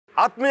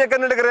ಆತ್ಮೀಯ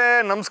ಕನ್ನಡಿಗರೇ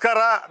ನಮಸ್ಕಾರ.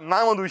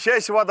 ನಾನೊಂದು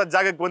ವಿಶೇಷವಾದ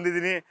ಜಾಗಕ್ಕೆ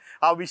ಬಂದಿದ್ದೀನಿ.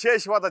 ಆ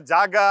ವಿಶೇಷವಾದ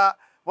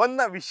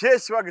ಜಾಗವನ್ನು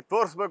ವಿಶೇಷವಾಗಿ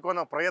ತೋರಿಸ್ಬೇಕು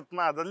ಅನ್ನೋ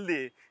ಪ್ರಯತ್ನದಲ್ಲಿ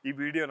ಈ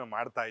ವಿಡಿಯೋನ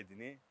ಮಾಡ್ತಾ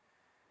ಇದ್ದೀನಿ.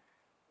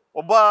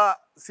 ಒಬ್ಬ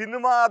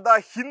ಸಿನಿಮಾದ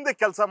ಹಿಂದೆ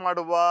ಕೆಲಸ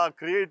ಮಾಡುವ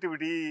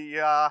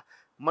ಕ್ರಿಯೇಟಿವಿಟಿಯ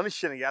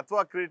ಮನುಷ್ಯನಿಗೆ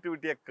ಅಥವಾ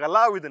ಕ್ರಿಯೇಟಿವಿಟಿಯ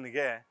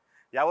ಕಲಾವಿದನಿಗೆ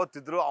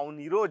ಯಾವತ್ತಿದ್ರೂ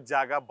ಅವನಿರೋ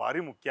ಜಾಗ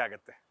ಭಾರಿ ಮುಖ್ಯ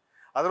ಆಗುತ್ತೆ.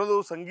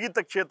 ಅದರಲ್ಲೂ ಸಂಗೀತ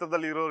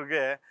ಕ್ಷೇತ್ರದಲ್ಲಿ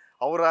ಇರೋರಿಗೆ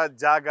ಅವರ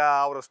ಜಾಗ,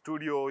 ಅವರ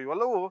ಸ್ಟುಡಿಯೋ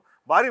ಇವೆಲ್ಲವೂ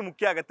ಭಾರಿ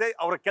ಮುಖ್ಯ ಆಗುತ್ತೆ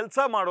ಅವರ ಕೆಲಸ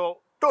ಮಾಡೋ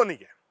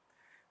ಟೋನಿಗೆ.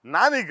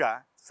 ನಾನೀಗ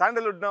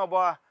ಸ್ಯಾಂಡಲ್ವುಡ್ನ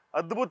ಒಬ್ಬ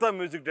ಅದ್ಭುತ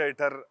ಮ್ಯೂಸಿಕ್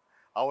ಡೈರೆಕ್ಟರ್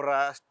ಅವರ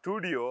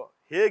ಸ್ಟುಡಿಯೋ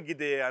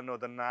ಹೇಗಿದೆ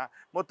ಅನ್ನೋದನ್ನು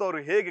ಮತ್ತು ಅವರು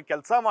ಹೇಗೆ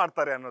ಕೆಲಸ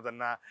ಮಾಡ್ತಾರೆ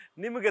ಅನ್ನೋದನ್ನು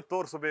ನಿಮಗೆ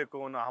ತೋರಿಸಬೇಕು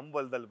ಅನ್ನೋ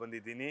ಹಂಬಲದಲ್ಲಿ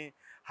ಬಂದಿದ್ದೀನಿ.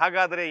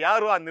 ಹಾಗಾದರೆ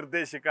ಯಾರು ಆ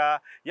ನಿರ್ದೇಶಕ,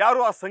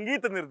 ಯಾರು ಆ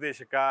ಸಂಗೀತ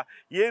ನಿರ್ದೇಶಕ,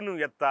 ಏನು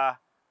ಎತ್ತ,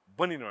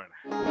 ಬನ್ನಿ ನೋಡೋಣ.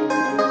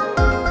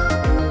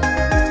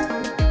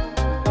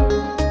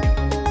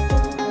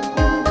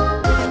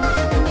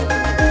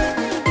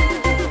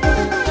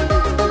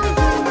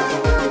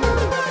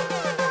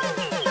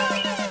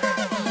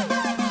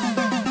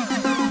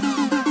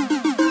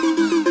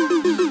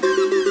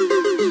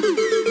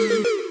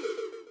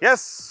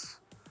 ಎಸ್,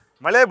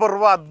 ಮಳೆ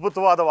ಬರುವ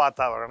ಅದ್ಭುತವಾದ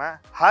ವಾತಾವರಣ.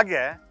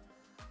 ಹಾಗೆ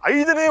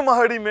 5ನೇ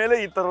ಮಹಡಿ ಮೇಲೆ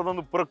ಈ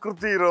ಥರದೊಂದು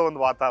ಪ್ರಕೃತಿ ಇರೋ ಒಂದು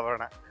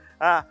ವಾತಾವರಣ.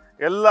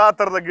 ಎಲ್ಲ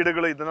ಥರದ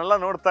ಗಿಡಗಳು, ಇದನ್ನೆಲ್ಲ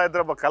ನೋಡ್ತಾ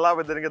ಇದ್ರೆ ಒಬ್ಬ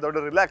ಕಲಾವಿದನಿಗೆ ದೊಡ್ಡ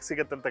ರಿಲ್ಯಾಕ್ಸ್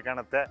ಸಿಗುತ್ತೆ ಅಂತ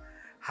ಕಾಣುತ್ತೆ.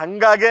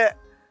 ಹಾಗೆ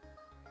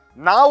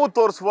ನಾವು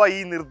ತೋರಿಸುವ ಈ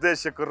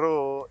ನಿರ್ದೇಶಕರು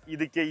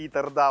ಇದಕ್ಕೆ ಈ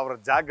ಥರದ ಅವರ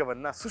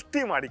ಜಾಗವನ್ನು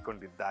ಸೃಷ್ಟಿ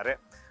ಮಾಡಿಕೊಂಡಿದ್ದಾರೆ.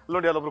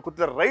 ನೋಡಿ, ಅಲ್ಲೊಬ್ರು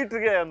ಕೂತಿದ್ದಾರೆ.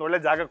 ರೈಟ್ರಿಗೆ ಒಂದು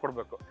ಒಳ್ಳೆ ಜಾಗ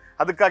ಕೊಡಬೇಕು.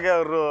 ಅದಕ್ಕಾಗಿ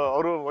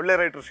ಅವರು ಒಳ್ಳೆ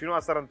ರೈಟ್ರು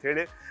ಶ್ರೀನಿವಾಸ್ ಸರ್ ಅಂತ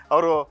ಹೇಳಿ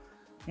ಅವರು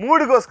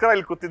ಮೂಡಿಗೋಸ್ಕರ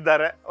ಇಲ್ಲಿ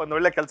ಕೂತಿದ್ದಾರೆ.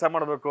 ಒಂದೊಳ್ಳೆ ಕೆಲಸ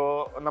ಮಾಡಬೇಕು,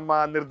 ನಮ್ಮ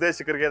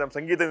ನಿರ್ದೇಶಕರಿಗೆ, ನಮ್ಮ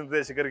ಸಂಗೀತ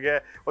ನಿರ್ದೇಶಕರಿಗೆ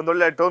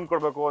ಒಂದೊಳ್ಳೆ ಟೋನ್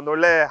ಕೊಡಬೇಕು,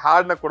 ಒಂದೊಳ್ಳೆ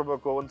ಹಾಡನ್ನ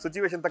ಕೊಡಬೇಕು, ಒಂದು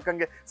ಸಿಚುವೇಶನ್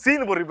ತಕ್ಕಂಗೆ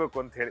ಸೀನ್ ಬರಿಬೇಕು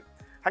ಅಂತ ಹೇಳಿ.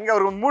 ಹಾಗೆ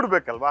ಅವ್ರಿಗೆ ಒಂದು ಮೂಡ್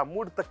ಬೇಕಲ್ವಾ.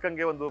 ಮೂಡ್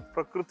ತಕ್ಕಂಗೆ ಒಂದು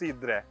ಪ್ರಕೃತಿ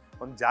ಇದ್ದರೆ,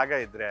 ಒಂದು ಜಾಗ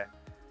ಇದ್ದರೆ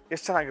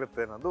ಎಷ್ಟು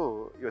ಚೆನ್ನಾಗಿರುತ್ತೆ ಅನ್ನೋದು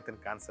ಇವತ್ತಿನ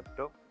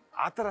ಕಾನ್ಸೆಪ್ಟು.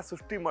 ಆ ಥರ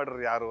ಸೃಷ್ಟಿ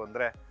ಮಾಡೋರು ಯಾರು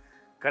ಅಂದರೆ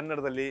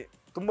ಕನ್ನಡದಲ್ಲಿ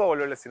ತುಂಬ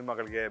ಒಳ್ಳೊಳ್ಳೆ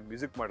ಸಿನಿಮಾಗಳಿಗೆ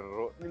ಮ್ಯೂಸಿಕ್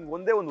ಮಾಡಿರೋರು. ನಿಮ್ಗೆ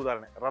ಒಂದೇ ಒಂದು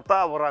ಉದಾಹರಣೆ, ರಥ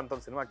ಅವರ ಅಂತ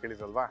ಒಂದು ಸಿನಿಮಾ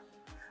ಕೇಳಿದ್ರಲ್ವಾ,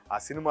 ಆ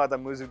ಸಿನಿಮಾದ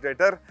ಮ್ಯೂಸಿಕ್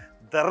ಡೈರೆಕ್ಟರ್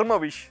ಧರ್ಮ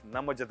ವಿಶ್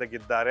ನಮ್ಮ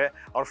ಜೊತೆಗಿದ್ದಾರೆ.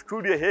 ಅವ್ರ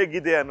ಸ್ಟುಡಿಯೋ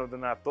ಹೇಗಿದೆ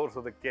ಅನ್ನೋದನ್ನ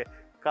ತೋರಿಸೋದಕ್ಕೆ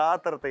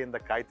ಕಾತರತೆಯಿಂದ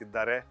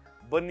ಕಾಯ್ತಿದ್ದಾರೆ.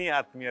 ಬನ್ನಿ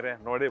ಆತ್ಮೀಯರೇ,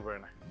 ನೋಡೇ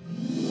ಬರೋಣ.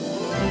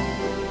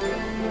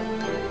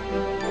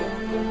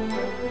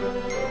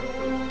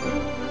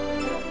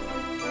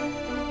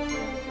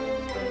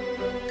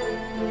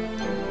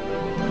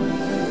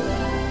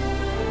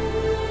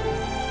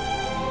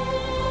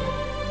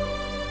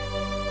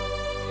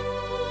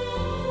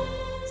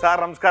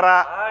 ಸರ್ ನಮಸ್ಕಾರ.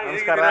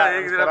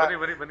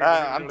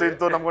 ಅಂತೂ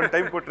ಇಂತೂ ನಮ್ಗೊಂದು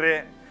ಟೈಮ್ ಕೊಟ್ರಿ.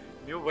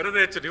 ನೀವು ಬರೋದು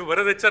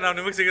ಹೆಚ್ಚ ನಾವು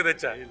ನಿಮಗೆ ಸಿಗೋದು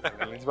ಹೆಚ್ಚ.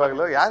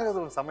 ನಿಜವಾಗ್ಲೂ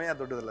ಯಾರಿಗಾದ್ರು ಸಮಯ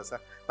ದೊಡ್ಡದಲ್ಲ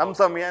ಸರ್. ನಮ್ಮ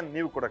ಸಮಯ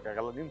ನೀವು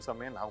ಕೊಡಕ್ಕಾಗಲ್ಲ, ನಿಮ್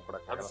ಸಮಯ ನಾವು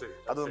ಕೊಡಕ್ಕಾಗಲ್ಲ.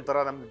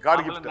 ಅದೊಂಥರ ನಮ್ಗೆ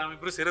ಗಾಡ್ ಗಿಫ್ಟ್.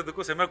 ನಾವಿಬ್ರು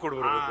ಸೇರೋದಕ್ಕೂ ಸಮಯ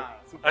ಕೊಡ್ಬರ್ಬೇಕು.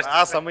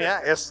 ಆ ಸಮಯ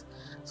ಎಸ್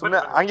ಸುಮ್ಮನೆ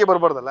ಹಂಗೆ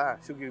ಬರ್ಬಾರ್ದಲ್ಲ,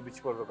 ಶುಗಿ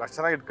ಬಿಚ್ಚಿ ಬರ್ಬೇಕು. ಅಷ್ಟು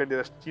ಚೆನ್ನಾಗಿ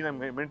ಇಟ್ಕೊಂಡಿದ್ದೀರಾ, ಅಷ್ಟು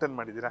ಚೆನ್ನಾಗಿ ಮೇಂಟೈನ್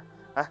ಮಾಡಿದ್ದೀರಾ.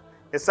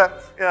 ಎಸ್ ಸರ್,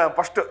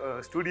 ಫಸ್ಟ್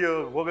ಸ್ಟುಡಿಯೋ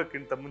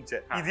ಹೋಗೋಕ್ಕಿಂತ ಮುಂಚೆ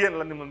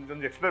ಇದೇನಲ್ಲ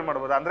ನಿಮ್ಮೊಂದು ಎಕ್ಸ್ಪ್ಲೇನ್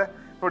ಮಾಡ್ಬೋದಾ? ಅಂದ್ರೆ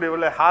ನೋಡಿ,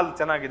 ಒಳ್ಳೆ ಹಾಲ್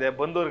ಚೆನ್ನಾಗಿದೆ,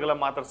 ಬಂದವ್ರಿಗೆಲ್ಲ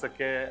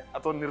ಮಾತಾಡ್ಸಕ್ಕೆ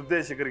ಅಥವಾ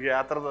ನಿರ್ದೇಶಕರಿಗೆ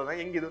ಆ ಥರದ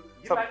ಹೆಂಗಿದು?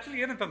 ಆಕ್ಚುಲಿ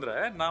ಏನಂತಂದ್ರೆ,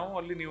 ನಾವು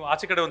ಅಲ್ಲಿ ನೀವು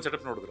ಆಚೆ ಕಡೆ ಒಂದು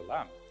ಸೆಟಪ್ ನೋಡಿದ್ರಲ್ಲ,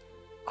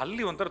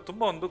 ಅಲ್ಲಿ ಒಂಥರ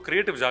ತುಂಬಾ ಒಂದು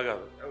ಕ್ರಿಯೇಟಿವ್ ಜಾಗ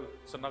ಅದು.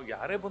 ಸೊ ನಾವು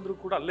ಯಾರೇ ಬಂದರೂ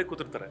ಕೂಡ ಅಲ್ಲೇ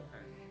ಕೂತಿರ್ತಾರೆ.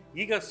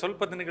 ಈಗ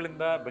ಸ್ವಲ್ಪ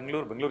ದಿನಗಳಿಂದ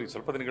ಬೆಂಗಳೂರು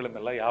ಸ್ವಲ್ಪ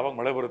ದಿನಗಳಿಂದಲ್ಲ, ಯಾವಾಗ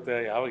ಮಳೆ ಬರುತ್ತೆ,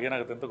 ಯಾವಾಗ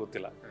ಏನಾಗುತ್ತೆ ಅಂತ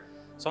ಗೊತ್ತಿಲ್ಲ.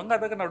 ಸೊ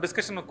ಹಂಗಾದಾಗ ನಾವು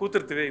ಡಿಸ್ಕಷನ್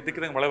ಕೂತಿರ್ತೀವಿ,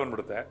 ಇದಕ್ಕಿದಂಗೆ ಮಳೆ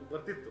ಬಂದ್ಬಿಡುತ್ತೆ.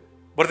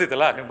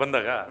 ಬರ್ತಿತ್ತಲ್ಲ ನೀವು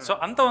ಬಂದಾಗ. ಸೊ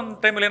ಅಂತ ಒಂದು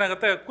ಟೈಮಲ್ಲಿ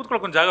ಏನಾಗುತ್ತೆ,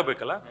 ಕೂತ್ಕೊಳಕ್ಕೆ ಒಂದು ಜಾಗ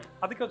ಬೇಕಲ್ಲ,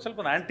 ಅದಕ್ಕೆ ಒಂದು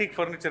ಸ್ವಲ್ಪ ಆಂಟಿಕ್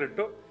ಫರ್ನಿಚರ್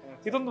ಇಟ್ಟು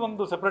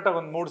ಒಂದು ಸೆಪ್ರೇಟ್ ಆಗಿ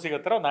ಒಂದು ಮೂಡ್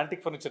ಸಿಗತ್ತರ ಒಂದು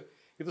ಆಂಟಿಕ್ ಫರ್ನಿಚರ್.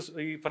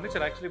 ಈ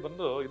ಫರ್ನಿಚರ್ ಆಕ್ಚುಲಿ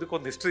ಬಂದು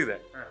ಇದಕ್ಕೊಂದು ಹಿಸ್ಟ್ರಿ ಇದೆ.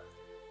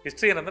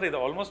 ಹಿಸ್ಟ್ರಿ ಏನಂದ್ರೆ, ಇದು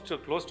ಆಲ್ಮೋಸ್ಟ್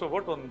ಕ್ಲೋಸ್ ಟು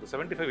ಅಬೌಟ್ ಒಂದು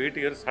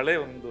 75-80 ಇಯರ್ಸ್ ಹಳೆ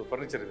ಒಂದು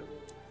ಫರ್ನಿಚರ್ ಇದೆ.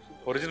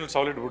 Original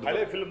solid wood.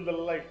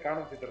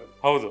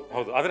 ಹೌದು,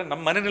 ಆದ್ರೆ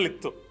ನಮ್ಮ ಮನೆಯಲ್ಲಿ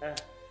ಇತ್ತು.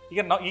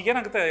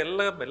 ಈಗೇನಾಗುತ್ತೆ,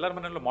 ಎಲ್ಲರ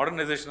ಮನೆಯಲ್ಲೂ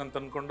ಮಾಡರ್ನೈಸೇಷನ್ ಅಂತ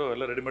ಅನ್ಕೊಂಡು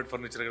ಎಲ್ಲ ರೆಡಿಮೇಡ್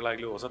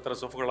ಫರ್ನಿಚರ್ಗಳಾಗ್ಲಿ, ಹೊಸ ಥರ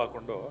ಸೋಫ್ಗಳು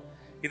ಹಾಕೊಂಡು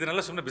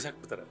ಇದನ್ನೆಲ್ಲ ಸುಮ್ಮನೆ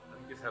ಬಿಸಾಕ್ಬಿಡ್ತಾರೆ.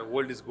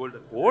 ಓಲ್ಡ್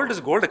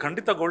ಇಸ್ ಗೋಲ್ಡ್,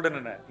 ಖಂಡಿತ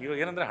ಗೋಲ್ಡನ್ನೇ. ಇವಾಗ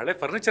ಏನಂದ್ರೆ, ಹಳೆ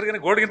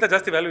ಫರ್ನಿಚರ್ಗೆ ಗೋಲ್ಡ್ಗಿಂತ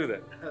ಜಾಸ್ತಿ ವ್ಯಾಲ್ಯೂ ಇದೆ.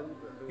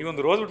 ಈ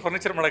ಒಂದು ರೋಸ್ ವುಡ್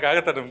ಫರ್ನಿಚರ್ ಮಾಡಕ್ಕೆ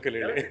ಆಗತ್ತೆ ನಮ್ಮ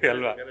ಕೈಲಿ, ಹೇಳಿ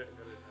ಅಲ್ವಾ?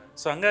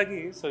 ಸೊ ಹಂಗಾಗಿ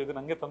ಇದನ್ನ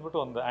ಹಂಗೆ ತಂದ್ಬಿಟ್ಟು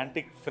ಒಂದು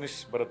ಆಂಟಿಕ್ ಫಿನಿಶ್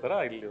ಬರೋ ಥರ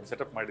ಇಲ್ಲಿ ಒಂದು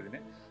ಸೆಟಪ್ ಮಾಡಿದ್ದೀನಿ.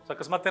 ಸೊ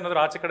ಅಕಸ್ಮಾತ್ ಏನಾದರೂ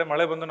ಆಚೆ ಕಡೆ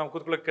ಮಳೆ ಬಂದು ನಾವು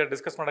ಕೂತ್ಕೊಳ್ಳೋಕ್ಕೆ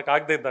ಡಿಸ್ಕಸ್ ಮಾಡೋಕೆ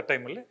ಆಗದೆ ಇದ್ದ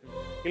ಟೈಮಲ್ಲಿ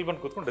ಇಲ್ಲಿ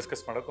ಬಂದು ಕೂತ್ಕೊಂಡು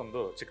ಡಿಸ್ಕಸ್ ಮಾಡೋಕೆ ಒಂದು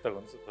ಚಿಕ್ಕದಾಗ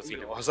ಒಂದು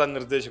ಫೆಸಿಲಿಟಿ. ಹೊಸ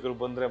ನಿರ್ದೇಶಕರು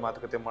ಬಂದರೆ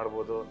ಮಾತುಕತೆ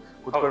ಮಾಡ್ಬೋದು,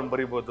 ಕೂತ್ಕೊಂಡು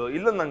ಬರಿಬೋದು.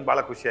 ಇಲ್ಲೊಂದು ನಂಗೆ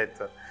ಭಾಳ ಖುಷಿ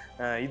ಆಯ್ತು.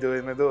 ಇದು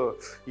ಏನದು,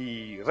 ಈ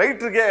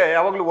ರೈಟ್ರಿಗೆ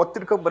ಯಾವಾಗಲೂ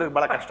ಒತ್ತಿಡ್ಕೊಂಡು ಬರೋದು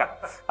ಭಾಳ ಕಷ್ಟ.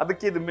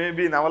 ಅದಕ್ಕೆ ಇದು ಮೇ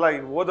ಬಿ ನಾವೆಲ್ಲ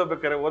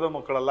ಓದೋ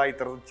ಮಕ್ಕಳೆಲ್ಲ ಈ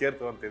ಥರದ್ದು ಚೇರ್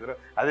ತಗೊಂತಿದ್ರು.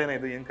 ಅದೇನೇ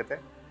ಇದು, ಏನು ಕತೆ?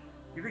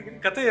 ಇದಕ್ಕೆ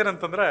ಕತೆ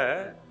ಏನಂತಂದ್ರೆ,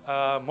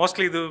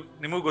 ಮೋಸ್ಟ್ಲಿ ಇದು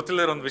ನಿಮಗೆ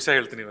ಗೊತ್ತಿಲ್ಲ ಒಂದು ವಿಷಯ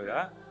ಹೇಳ್ತೀನಿ. ಇವಾಗ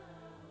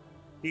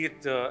ಈ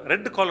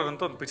ರೆಡ್ ಕಾಲರ್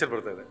ಅಂತ ಒಂದು ಪಿಕ್ಚರ್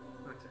ಬರ್ತಾ ಇದೆ.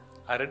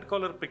 ಆ ರೆಡ್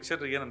ಕಾಲರ್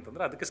ಪಿಕ್ಚರ್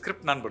ಏನಂತಂದ್ರೆ, ಅದಕ್ಕೆ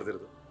ಸ್ಕ್ರಿಪ್ಟ್ ನಾನು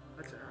ಬರ್ದಿರೋದು.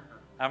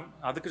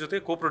 ಅದಕ್ಕೆ ಜೊತೆ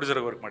ಕೋ ಪ್ರೊಡ್ಯೂಸರ್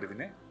ವರ್ಕ್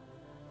ಮಾಡಿದ್ದೀನಿ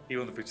ಈ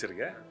ಒಂದು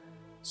ಪಿಕ್ಚರ್ಗೆ.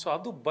 ಸೊ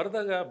ಅದು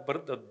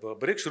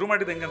ಬರೆಯಕ್ಕೆ ಶುರು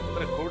ಮಾಡಿದ ಹೆಂಗೆ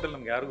ಅಂತಂದ್ರೆ, ಕೋವಿಡಲ್ಲಿ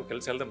ನಮ್ಗೆ ಯಾರಿಗೂ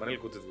ಕೆಲಸ ಇಲ್ಲದೆ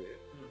ಮನೇಲಿ ಕೂತಿದ್ವಿ.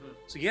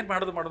 ಸೊ ಏನು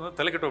ಮಾಡೋದು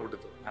ತಲೆ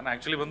ಕೆಟ್ಟೋಗ್ಬಿಟ್ಟಿತ್ತು. ನಾನು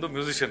ಆ್ಯಕ್ಚುಲಿ ಬಂದು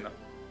ಮ್ಯೂಸಿಷಿಯನ್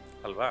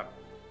ಅಲ್ವಾ,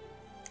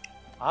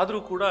 ಆದರೂ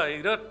ಕೂಡ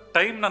ಇರೋ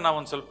ಟೈಮ್ನ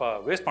ನಾವೊಂದು ಸ್ವಲ್ಪ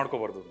ವೇಸ್ಟ್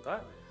ಮಾಡ್ಕೋಬಾರ್ದು ಅಂತ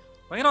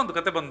ಏನೋ ಒಂದು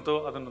ಕತೆ ಬಂತು.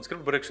 ಅದನ್ನು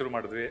ಸ್ಕ್ರಿಪ್ಟ್ ಬರೆಯೋಕ್ಕೆ ಶುರು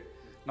ಮಾಡಿದ್ವಿ.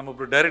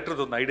 ನಮ್ಮೊಬ್ರು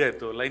ಡೈರೆಕ್ಟರ್ದು ಒಂದು ಐಡಿಯಾ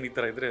ಇತ್ತು, ಲೈನ್ ಈ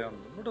ಥರ ಇದ್ರೆ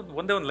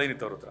ಒಂದೇ ಒಂದು ಲೈನ್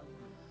ಇತ್ತು ಅವ್ರ ಹತ್ರ.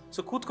 ಸೊ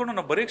ಕೂತ್ಕೊಂಡು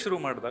ನಾವು ಬರೆಯೋಕ್ಕೆ ಶುರು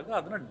ಮಾಡಿದಾಗ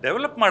ಅದನ್ನು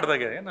ಡೆವಲಪ್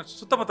ಮಾಡಿದಾಗೆ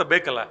ಸುತ್ತಮುತ್ತ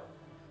ಬೇಕಲ್ಲ,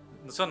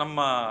 ಸೊ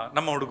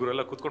ನಮ್ಮ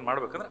ಹುಡುಗರೆಲ್ಲ ಕೂತ್ಕೊಂಡು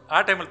ಮಾಡ್ಬೇಕಂದ್ರೆ ಆ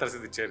ಟೈಮಲ್ಲಿ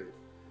ತರಿಸಿದ್ದು ಚೇರ್ ಇದು.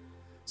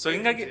 ಸೊ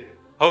ಹಿಂಗಾಗಿ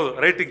ಹೌದು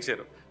ರೈಟಿಂಗ್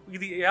ಚೇರು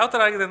ಇದು ಯಾವ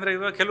ಥರ ಆಗಿದೆ ಅಂದರೆ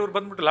ಇವಾಗ ಕೆಲವ್ರು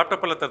ಬಂದ್ಬಿಟ್ಟು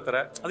ಲ್ಯಾಪ್ಟಾಪ್ ಎಲ್ಲ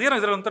ತರ್ತಾರೆ, ಅದೇನೋ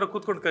ಇದ್ರ ಒಂಥರ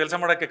ಕೂತ್ಕೊಂಡು ಕೆಲಸ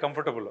ಮಾಡೋಕ್ಕೆ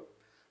ಕಂಫರ್ಟಬಲ್.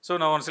 ಸೊ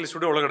ನಾವು ಒಂದ್ಸಲಿ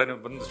ಸ್ಟುಡಿಯೋ ಒಳಗಡೆ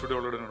ಬಂದು ಸ್ಟುಡಿಯೋ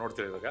ಒಳಗಡೆ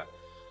ನೋಡ್ತೀವಿ ಇವಾಗ,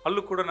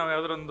 ಅಲ್ಲೂ ಕೂಡ ನಾವು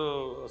ಯಾವ್ದಾರೊಂದು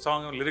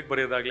ಸಾಂಗ್ ಲಿರಿಕ್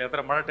ಬರೆಯೋದಾಗಲಿ ಆ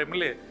ಥರ ಮಾಡೋ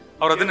ಟೈಮಲ್ಲಿ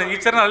ಅವ್ರು ಅದನ್ನ ಈ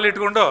ಚೇರ್ನ ಅಲ್ಲಿ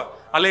ಇಟ್ಕೊಂಡು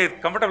ಅಲ್ಲೇ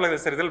ಕಂಫರ್ಟಬಲ್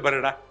ಆಗಿದೆ ಸರ್ ಇದ್ರಲ್ಲಿ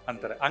ಬರೋಣ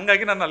ಅಂತಾರೆ.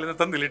 ಹಂಗಾಗಿ ನಾನು ಅಲ್ಲಿಂದ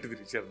ತಂದು ಇಲ್ಲಿ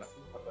ಇಟ್ಟಿದ್ದೀನಿ ಚೇರ್ನ.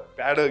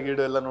 ಪ್ಯಾಡ್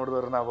ಗೀಡು ಎಲ್ಲ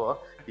ನೋಡಿದವ್ರು ನಾವು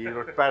ಈ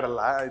ರೊಟ್ಟಿ ಪ್ಯಾಡ್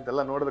ಅಲ್ಲ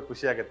ಇದೆಲ್ಲ ನೋಡಿದ್ರೆ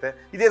ಖುಷಿ ಆಗುತ್ತೆ.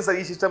 ಇದೇನು ಸರ್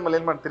ಈ ಸಿಸ್ಟಮಲ್ಲಿ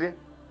ಏನು ಮಾಡ್ತೀರಿ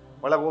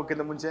ಒಳಗೆ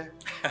ಹೋಗೋಕ್ಕಿಂತ ಮುಂಚೆ?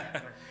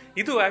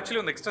 ಇದು ಆ್ಯಕ್ಚುಲಿ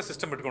ಒಂದು ಎಕ್ಸ್ಟ್ರಾ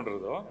ಸಿಸ್ಟಮ್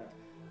ಇಟ್ಕೊಂಡಿರೋದು.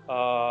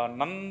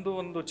 ನಂದು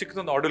ಒಂದು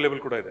ಚಿಕ್ಕದೊಂದು ಆಡಿಯೋ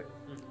ಲೇಬಲ್ ಕೂಡ ಇದೆ,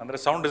 ಅಂದರೆ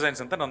ಸೌಂಡ್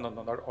ಡಿಸೈನ್ಸ್ ಅಂತ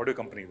ನನ್ನೊಂದು ಆಡಿಯೋ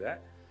ಕಂಪ್ನಿ ಇದೆ.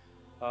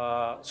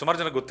 ಸುಮಾರು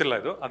ಜನ ಗೊತ್ತಿಲ್ಲ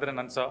ಇದು, ಆದರೆ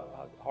ನನ್ನ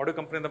ಆಡಿಯೋ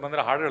ಕಂಪ್ನಿಯಿಂದ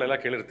ಬಂದರೆ ಹಾಡುಗಳೆಲ್ಲ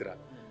ಕೇಳಿರ್ತೀರ.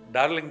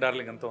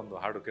 ಡಾರ್ಲಿಂಗ್ ಅಂತ ಒಂದು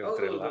ಹಾಡು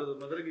ಕೇಳ್ತಿರಲ್ಲ,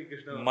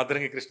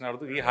 ಮದರಂಗಿ ಕೃಷ್ಣ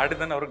ಅವ್ರದ್ದು. ಈ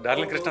ಹಾಡಿದ್ದಾನೆ ಅವ್ರಿಗೆ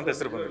ಡಾರ್ಲಿಂಗ್ ಕೃಷ್ಣ ಅಂತ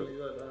ಹೆಸರು ಬಂದಿಲ್ಲ,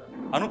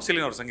 ಅನೂಪ್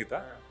ಸಿಲಿನ್ ಅವ್ರ ಸಂಗೀತ.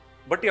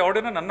 ಬಟ್ ಈ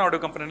ಆಡಿಯೋನ ನನ್ನ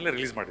ಆಡಿಯೋ ಕಂಪನಿಯಲ್ಲೇ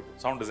ರಿಲೀಸ್ ಮಾಡಿದ್ದು,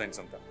 ಸೌಂಡ್ ಡಿಸೈನ್ಸ್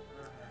ಅಂತ.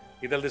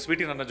 ಇದಲ್ಲದೆ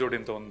ಸ್ವೀಟಿ ನನ್ನ ಜೋಡಿ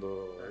ಅಂತ ಒಂದು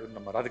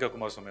ನಮ್ಮ ರಾಧಿಕಾ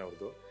ಕುಮಾರಸ್ವಾಮಿ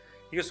ಅವ್ರದ್ದು.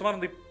 ಈಗ ಸುಮಾರು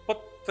ಒಂದು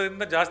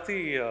 20ರಿಂದ ಜಾಸ್ತಿ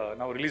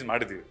ನಾವು ರಿಲೀಸ್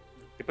ಮಾಡಿದ್ದೀವಿ,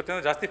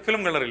 20ರಿಂದ ಜಾಸ್ತಿ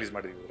ಫಿಲ್ಮ್ಗಳನ್ನ ರಿಲೀಸ್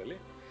ಮಾಡಿದ್ದೀವಿ ಇದರಲ್ಲಿ.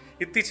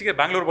 ಇತ್ತೀಚೆಗೆ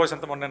ಬ್ಯಾಂಗ್ಳೂರ್ ಬಾಯ್ಸ್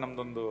ಅಂತ ಮೊನ್ನೆ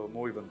ನಮ್ಮದೊಂದು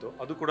ಮೂವಿ ಬಂತು,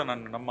 ಅದು ಕೂಡ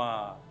ನಮ್ಮ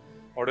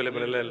ಆಡಿಯೋ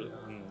ಲೇಬಲಲ್ಲೇ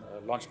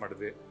ಲಾಂಚ್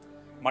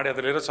ಮಾಡಿ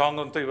ಅದರಲ್ಲಿರೋ ಸಾಂಗ್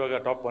ಅಂತೂ ಇವಾಗ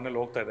ಟಾಪ್ 1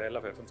 ಹೋಗ್ತಾ ಇದೆ ಎಲ್ಲ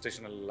FM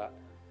ಸ್ಟೇಷನಲ್ಲೆಲ್ಲ.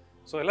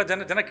 ಸೊ ಎಲ್ಲ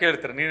ಜನ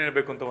ಕೇಳ್ತಾರೆ ನೀನೇನು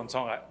ಬೇಕು ಅಂತ ಒಂದು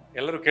ಸಾಂಗ್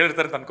ಎಲ್ಲರೂ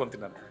ಕೇಳಿರ್ತಾರೆ ಅಂತ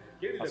ಅನ್ಕೊಂತೀನಿ ನಾನು.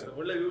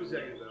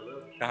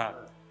 ಹಾಂ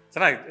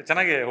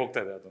ಚೆನ್ನಾಗಿ ಹೋಗ್ತಾ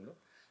ಇದೆ ಅದೊಂದು.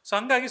 ಸೊ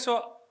ಹಂಗಾಗಿ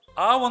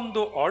ಆ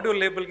ಒಂದು ಆಡಿಯೋ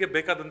ಲೇಬಲ್ಗೆ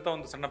ಬೇಕಾದಂಥ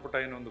ಒಂದು ಸಣ್ಣ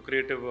ಪುಟ್ಟ ಏನೋ ಒಂದು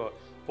ಕ್ರಿಯೇಟಿವ್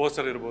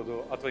ಪೋಸ್ಟರ್ ಇರ್ಬೋದು,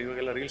 ಅಥವಾ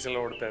ಇವಾಗೆಲ್ಲ ರೀಲ್ಸ್ ಎಲ್ಲ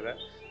ಓಡ್ತಾ ಇದೆ,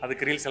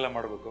 ಅದಕ್ಕೆ ರೀಲ್ಸ್ ಎಲ್ಲ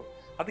ಮಾಡಬೇಕು.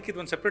 ಅದಕ್ಕೆ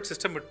ಇದೊಂದು ಸೆಪ್ರೇಟ್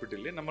ಸಿಸ್ಟಮ್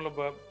ಇಟ್ಬಿಟ್ಟಿಲ್ಲಿ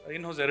ನಮ್ಮಲ್ಲೊಬ್ಬ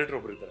ಇನ್ಹೌಸ್ ಎಡಿಟರ್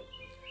ಒಬ್ರು ಇದ್ದಾರೆ.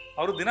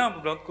 ಅವರು ದಿನ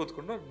ಬಂದು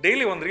ಕೂತ್ಕೊಂಡು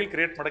ಡೈಲಿ ಒಂದು ರೀಲ್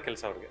ಕ್ರಿಯೇಟ್ ಮಾಡೋ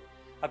ಕೆಲಸ ಅವ್ರಿಗೆ,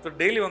 ಅಥವಾ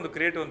ಡೈಲಿ ಒಂದು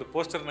ಒಂದು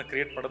ಪೋಸ್ಟರ್ನ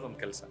ಕ್ರಿಯೇಟ್ ಮಾಡೋದು ಒಂದು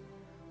ಕೆಲಸ.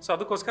 ಸೊ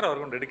ಅದಕ್ಕೋಸ್ಕರ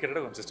ಅವ್ರಿಗೊಂದು ಡೆಡಿಕೇಟೆಡ್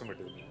ಒಂದು ಸಿಸ್ಟಮ್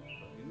ಇಟ್ಟಿದ್ದೀನಿ.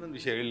 ಇನ್ನೊಂದು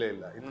ವಿಷಯ ಇಲ್ಲ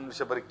ಇನ್ನೊಂದು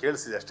ವಿಷಯ ಬರೀ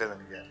ಕೇಳಿಸಿದೆ ಅಷ್ಟೇ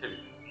ನನಗೆ.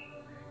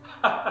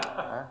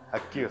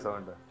 ಅಕ್ಕಿ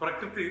ಸೌಂಡ್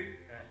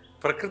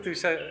ಪ್ರಕೃತಿ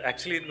ವಿಷಯ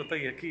ಆ್ಯಕ್ಚುಲಿ ಏನು ಗೊತ್ತಾ,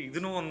 ಯಾಕೆ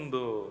ಇದೂ ಒಂದು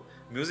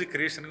ಮ್ಯೂಸಿಕ್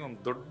ಕ್ರಿಯೇಷನ್ಗೆ ಒಂದು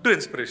ದೊಡ್ಡ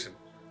ಇನ್ಸ್ಪಿರೇಷನ್.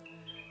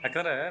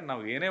 ಯಾಕಂದರೆ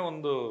ನಾವು ಏನೇ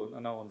ಒಂದು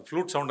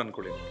ಫ್ಲೂಟ್ ಸೌಂಡ್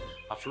ಅಂದ್ಕೊಳ್ಳಿ,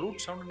 ಆ ಫ್ಲೂಟ್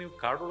ಸೌಂಡ್ ನೀವು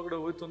ಕಾಡೊಳಗಡೆ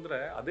ಹೋಯ್ತು ಅಂದರೆ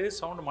ಅದೇ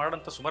ಸೌಂಡ್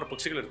ಮಾಡೋಂಥ ಸುಮಾರು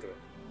ಪಕ್ಷಿಗಳಿರ್ತವೆ.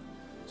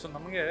 ಸೊ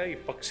ನಮಗೆ ಈ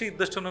ಪಕ್ಷಿ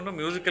ಇದ್ದಷ್ಟು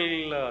ಮ್ಯೂಸಿಕಲ್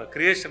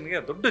ಕ್ರಿಯೇಷನ್ಗೆ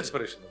ದೊಡ್ಡ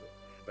ಇನ್ಸ್ಪಿರೇಷನ್ ಅದು.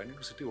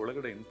 ಬೆಂಗಳೂರು ಸಿಟಿ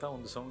ಒಳಗಡೆ ಇಂಥ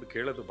ಒಂದು ಸೌಂಡ್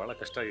ಕೇಳೋದು ಭಾಳ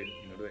ಕಷ್ಟ ಈ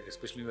ನಡುವೆ.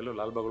 ಎಸ್ಪೆಷಲಿ ನೀವೆಲ್ಲೋ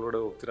ಲಾಲ್ಬಾಗ್ ಒಳಗಡೆ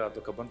ಹೋಗ್ತೀರಾ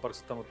ಅಥವಾ ಕಬ್ಬನ್ ಪಾರ್ಕ್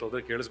ಸುತ್ತಮುತ್ತ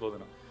ಹೋದರೆ ಕೇಳಿಸ್ಬೋದು.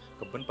 ನಾವು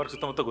ಕಬ್ಬನ್ ಪಾರ್ಕ್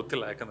ಸುತ್ತಮುತ್ತ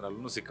ಗೊತ್ತಿಲ್ಲ, ಯಾಕಂದರೆ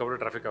ಅಲ್ಲೂ ಸಿಕ್ಕಾಬಿಟ್ಟೆ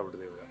ಟ್ರಾಫಿಕ್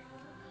ಆಗ್ಬಿಟ್ಟಿದೆ ಇವಾಗ.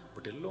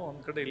 ಬಟ್ ಎಲ್ಲೋ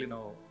ಒಂದು ಕಡೆ ಇಲ್ಲಿ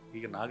ನಾವು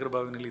ಈಗ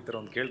ನಾಗರಬಾವಿನಲ್ಲಿ ಈ ಥರ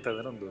ಒಂದು ಕೇಳ್ತಾ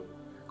ಇದ್ದಾರೆ, ಒಂದು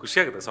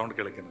ಖುಷಿಯಾಗುತ್ತೆ ಸೌಂಡ್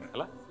ಕೇಳೋಕ್ಕೆ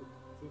ಅಲ್ಲ.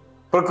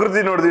 ಪ್ರಕೃತಿ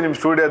ನೋಡಿದ್ವಿ ನಿಮ್ಮ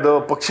ಸ್ಟುಡಿಯೋದು,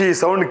 ಪಕ್ಷಿ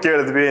ಸೌಂಡ್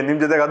ಕೇಳಿದ್ವಿ, ನಿಮ್ಮ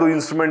ಜೊತೆಗೆ ಅದು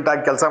ಇನ್ಸ್ಟ್ರೂಮೆಂಟ್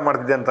ಆಗಿ ಕೆಲಸ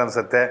ಮಾಡ್ತಿದ್ದೆ ಅಂತ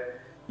ಅನ್ಸುತ್ತೆ.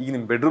 ಈಗ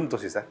ನಿಮ್ಮ ಬೆಡ್ರೂಮ್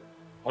ತೋರಿಸಿ ಸರ್.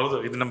 ಹೌದು,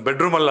 ಇದು ನಮ್ಮ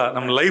ಬೆಡ್ರೂಮ್ ಅಲ್ಲ,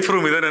 ನಮ್ಮ ಲೈಫ್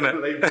ರೂಮ್ ಇದೇನೆ.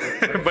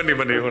 ಬನ್ನಿ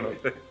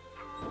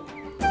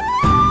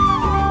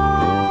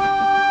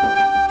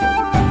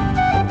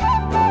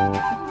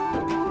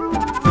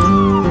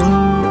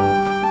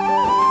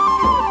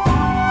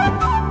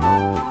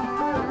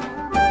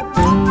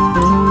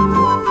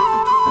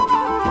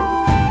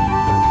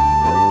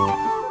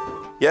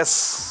ಎಸ್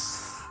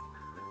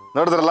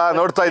ನೋಡಿದ್ರಲ್ಲ,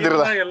 ನೋಡ್ತಾ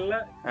ಇದ್ದೀರಲ್ಲ,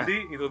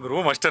 ಇದೊಂದು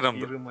ರೂಮ್ ಅಷ್ಟೇ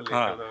ನಮ್ದು.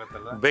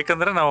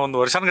 ಬೇಕಂದ್ರೆ ನಾವು ಒಂದು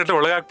ವರ್ಷಾನ್ಗಟ್ಟಲೆ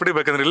ಒಳಗೆ ಹಾಕ್ಬಿಟ್ಟು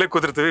ಬೇಕಂದ್ರೆ ಇಲ್ಲೇ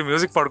ಕೂತಿರ್ತೀವಿ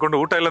ಮ್ಯೂಸಿಕ್ ಮಾಡ್ಕೊಂಡು.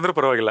 ಊಟ ಇಲ್ಲಾಂದ್ರೂ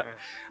ಪರವಾಗಿಲ್ಲ.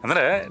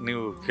 ಅಂದರೆ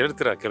ನೀವು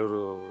ಕೇಳ್ತೀರಾ,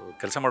 ಕೆಲವರು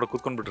ಕೆಲಸ ಮಾಡೋ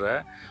ಕೂತ್ಕೊಂಡ್ಬಿಟ್ರೆ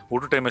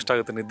ಊಟ ಟೈಮ್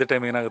ಎಷ್ಟಾಗುತ್ತೆ, ನಿದ್ದೆ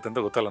ಟೈಮ್ ಏನಾಗುತ್ತೆ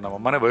ಅಂತ ಗೊತ್ತಲ್ಲ. ನಮ್ಮ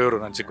ಅಮ್ಮನೇ ಬಯೋರು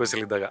ನಾನು ಚಿಕ್ಕ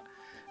ವಯಸ್ಸಲ್ಲಿದ್ದಾಗ.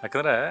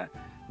 ಯಾಕಂದರೆ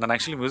ನಾನು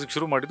ಆ್ಯಕ್ಚುಲಿ ಮ್ಯೂಸಿಕ್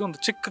ಶುರು ಮಾಡಿದ್ದು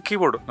ಒಂದು ಚಿಕ್ಕ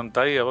ಕೀಬೋರ್ಡ್. ನಮ್ಮ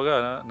ತಾಯಿ ಅವಾಗ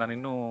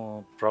ನಾನಿನ್ನೂ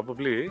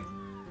probably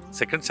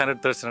 2nd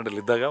standard 3rd standard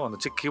ಇದ್ದಾಗ ಒಂದು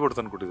ಚಿಕ್ಕ ಕೀಬೋರ್ಡ್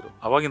ತಂದು ಕೊಟ್ಟಿದ್ರು.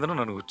 ಅವಾಗಿಂದನೂ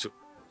ನನಗೆ ಹುಚ್ಚು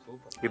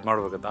ಇದು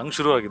ಮಾಡ್ಬೇಕಂತ. ಹಂಗೆ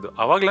ಶುರು ಆಗಿದ್ದು.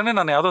 ಅವಾಗಲೇ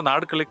ನಾನು ಯಾವುದೋ ಒಂದು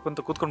ಹಾಡು ಕಲಿಕ್ ಬಂತ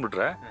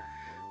ಕೂತ್ಕೊಂಡ್ಬಿಟ್ರೆ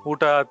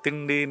ಊಟ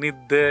ತಿಂಡಿ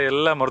ನಿದ್ದೆ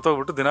ಎಲ್ಲ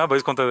ಮರ್ತೋಗ್ಬಿಟ್ಟು ದಿನ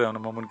ಬೈಸ್ಕೊತಾ ಇದ್ದೇವೆ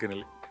ನಮ್ಮ ಅಮ್ಮನ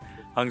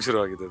ಹಂಗೆ ಶುರು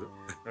ಆಗಿದ್ದು ಅದು.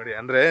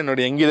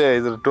 ನೋಡಿ ಹೆಂಗಿದೆ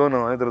ಇದ್ರ ಟೋನು,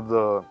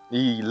 ಇದ್ರದ್ದು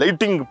ಈ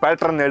ಲೈಟಿಂಗ್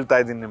ಪ್ಯಾಟ್ರನ್ ಹೇಳ್ತಾ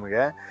ಇದ್ದೀನಿ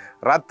ನಿಮಗೆ.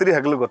 ರಾತ್ರಿ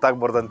ಹಗಲು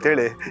ಗೊತ್ತಾಗ್ಬಾರ್ದು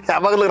ಅಂತೇಳಿ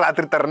ಯಾವಾಗಲೂ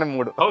ರಾತ್ರಿ ಥರನೇ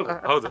ಮೂಡು.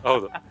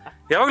 ಹೌದು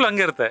ಯಾವಾಗಲೂ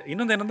ಹಂಗೆ ಇರುತ್ತೆ.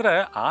 ಇನ್ನೊಂದೇನಂದ್ರೆ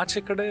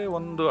ಆಚೆ ಕಡೆ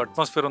ಒಂದು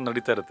ಅಟ್ಮಾಸ್ಫಿಯರ್ ಒಂದು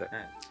ನಡೀತಾ ಇರುತ್ತೆ.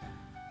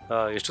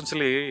 ಎಷ್ಟೊಂದು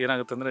ಸಲ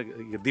ಏನಾಗುತ್ತೆ ಅಂದರೆ,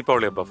 ಈಗ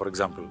ದೀಪಾವಳಿ ಹಬ್ಬ ಫಾರ್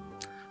ಎಕ್ಸಾಂಪಲ್,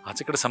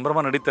 ಆಚೆ ಕಡೆ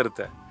ಸಂಭ್ರಮ ನಡೀತಾ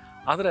ಇರುತ್ತೆ.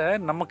 ಆದರೆ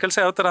ನಮ್ಮ ಕೆಲಸ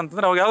ಯಾವ ಥರ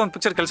ಅಂತಂದರೆ, ಅವಾಗ ಯಾವುದೋ ಒಂದು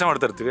ಪಿಕ್ಚರ್ ಕೆಲಸ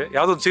ಮಾಡ್ತಾ ಇರ್ತೀವಿ,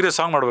 ಯಾವುದೋ ಒಂದು ಸೀರಿಯಸ್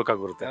ಸಾಂಗ್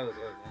ಮಾಡ್ಬೇಕಾಗಿ ಬರುತ್ತೆ,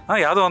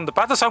 ಯಾವುದೋ ಒಂದು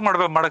ಪಾತ್ರ ಸಾಂಗ್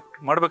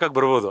ಮಾಡ್ಬೇಕಾಗಿ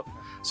ಬರ್ಬೋದು.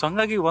 ಸೊ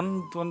ಹಂಗಾಗಿ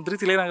ಒಂದು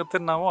ರೀತಿಲಿ ಏನಾಗುತ್ತೆ,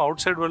 ನಾವು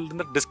ಔಟ್ಸೈಡ್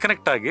ವರ್ಲ್ಡಿಂದ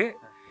ಡಿಸ್ಕನೆಕ್ಟ್ ಆಗಿ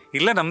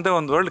ಇಲ್ಲೇ ನಮ್ಮದೇ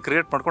ಒಂದು ವರ್ಲ್ಡ್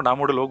ಕ್ರಿಯೇಟ್ ಮಾಡ್ಕೊಂಡು ಆ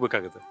ಮೂಡಲ್ಲಿ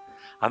ಹೋಗ್ಬೇಕಾಗುತ್ತೆ.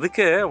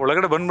 ಅದಕ್ಕೆ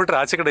ಒಳಗಡೆ ಬಂದುಬಿಟ್ರೆ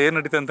ಆಚೆ ಕಡೆ ಏನು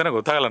ನಡೀತೆ ಅಂತಲೇ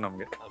ಗೊತ್ತಾಗಲ್ಲ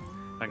ನಮಗೆ.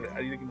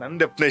 ಇದಕ್ಕೆ ನನ್ನ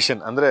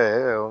ಡೆಫಿನೇಷನ್ ಅಂದರೆ,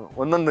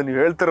 ಒಂದೊಂದು ನೀವು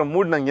ಹೇಳ್ತಿರೋ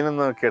ಮೂಡ್ ನಂಗೆ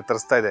ಏನೋ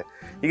ತರಿಸ್ತಾ ಇದೆ.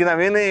 ಈಗ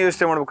ನಾವೇನೇ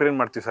ಯೋಚನೆ ಮಾಡ್ಬೇಕಾದ್ರೆ ಏನು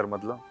ಮಾಡ್ತೀವಿ ಸರ್,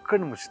 ಮೊದಲು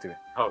ಕಣ್ಣು ಮುಚ್ತೀವಿ.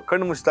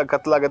 ಕಣ್ಣು ಮುಚ್ಚಿದಾಗ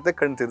ಕತ್ಲಾಗತ್ತೆ,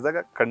 ಕಣ್ಣು ತೆಗೆದಾಗ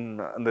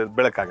ಕಣ್ಣು ಅಂದರೆ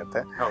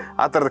ಬೆಳಕಾಗತ್ತೆ.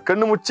 ಆ ಥರದ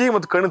ಕಣ್ಣು ಮುಚ್ಚಿ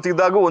ಮತ್ತು ಕಣ್ಣು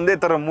ತೆಗೆದಾಗ ಒಂದೇ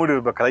ಥರ ಮೂಡ್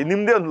ಇರ್ಬೇಕಲ್ಲ,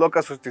 ನಿಮ್ಮದೇ ಒಂದು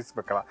ಲೋಕ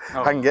ಸೃಷ್ಟಿಸ್ಬೇಕಲ್ಲ.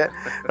 ಹಾಗೆ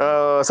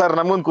ಸರ್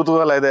ನಮಗೊಂದು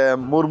ಕುತೂಹಲ ಇದೆ.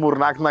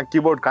 3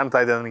 ಕೀಬೋರ್ಡ್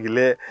ಕಾಣ್ತಾ ಇದೆ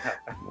ನನಗಿಲ್ಲಿ.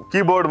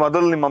 ಕೀಬೋರ್ಡ್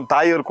ಮೊದಲು ನಿಮ್ಮ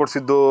ತಾಯಿಯವ್ರು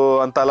ಕೊಡಿಸಿದ್ದು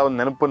ಅಂತೆಲ್ಲ ಒಂದು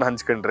ನೆನಪನ್ನು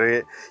ಹಂಚ್ಕೊಂಡ್ರಿ.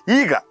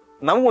 ಈಗ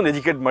ನಮಗೊಂದು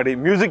ಎಜುಕೇಟ್ ಮಾಡಿ,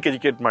 ಮ್ಯೂಸಿಕ್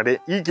ಎಜುಕೇಟ್ ಮಾಡಿ,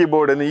 ಈ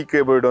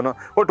ಕೀಬೋರ್ಡನ್ನು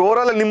ಒಟ್ಟು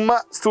ಓವರಾಲ್ ನಿಮ್ಮ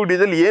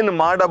ಸ್ಟುಡಿಯೋದಲ್ಲಿ ಏನು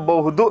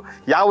ಮಾಡಬಹುದು,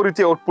 ಯಾವ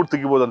ರೀತಿ ಔಟ್ಪುಟ್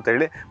ತೆಗಿಬೋದು ಅಂತ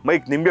ಹೇಳಿ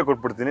ಮೈಕ್ ನಿಮಗೆ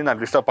ಕೊಟ್ಬಿಡ್ತೀನಿ. ನಾನು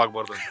ಡಿಸ್ಟರ್ಬ್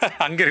ಆಗಬಾರ್ದು.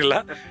 ಹಂಗಿರಲಿಲ್ಲ,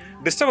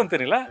 ಡಿಸ್ಟರ್ಬ್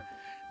ಅಂತೇನಿಲ್ಲ.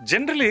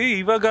 ಜನರಲಿ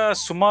ಇವಾಗ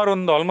ಸುಮಾರು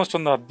ಆಲ್ಮೋಸ್ಟ್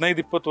ಒಂದು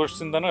 15-20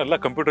 ವರ್ಷದಿಂದನೂ ಎಲ್ಲ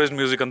ಕಂಪ್ಯೂಟರೈಸ್ಡ್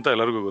ಮ್ಯೂಸಿಕ್ ಅಂತ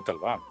ಎಲ್ಲರಿಗೂ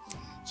ಗೊತ್ತಲ್ವಾ.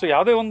 ಸೊ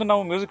ಯಾವುದೇ ಒಂದು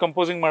ನಾವು ಮ್ಯೂಸಿಕ್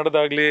ಕಂಪೋಸಿಂಗ್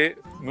ಮಾಡೋದಾಗ್ಲಿ,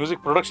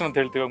 ಮ್ಯೂಸಿಕ್ ಪ್ರೊಡಕ್ಷನ್ ಅಂತ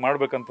ಹೇಳ್ತೀವಿ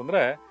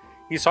ಮಾಡ್ಬೇಕಂತಂದ್ರೆ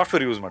ಈ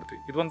ಸಾಫ್ಟ್ವೇರ್ ಯೂಸ್ ಮಾಡ್ತೀವಿ.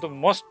 ಇದೊಂದು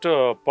ಮೋಸ್ಟ್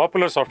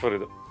ಪಾಪ್ಯುಲರ್ ಸಾಫ್ಟ್ವೇರ್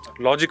ಇದು,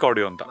 ಲಾಜಿಕ್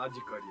ಆಡಿಯೋ ಅಂತ.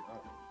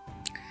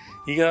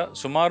 ಈಗ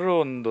ಸುಮಾರು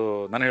ಒಂದು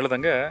ನಾನು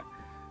ಹೇಳ್ದಂಗೆ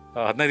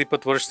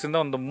 15-20 ವರ್ಷದಿಂದ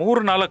ಒಂದು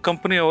 3-4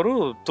 ಕಂಪನಿಯವರು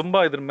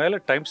ತುಂಬ ಇದ್ರ ಮೇಲೆ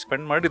ಟೈಮ್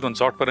ಸ್ಪೆಂಡ್ ಮಾಡಿ ಇದೊಂದು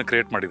ಸಾಫ್ಟ್ವೇರ್ನ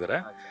ಕ್ರಿಯೇಟ್ ಮಾಡಿದ್ದಾರೆ.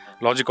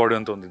 ಲಾಜಿಕ್ ಆಡಿಯೋ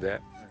ಅಂತ ಒಂದಿದೆ,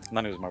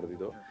 ನಾನು ಯೂಸ್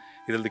ಮಾಡೋದು.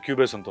 ಇದರಲ್ಲಿ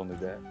ಕ್ಯೂಬೇಸ್ ಅಂತ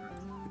ಒಂದಿದೆ,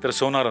 ಈ ಥರ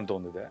ಸೋನಾರ್ ಅಂತ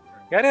ಒಂದಿದೆ.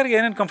 ಯಾರ್ಯಾರಿಗೆ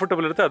ಏನೇನು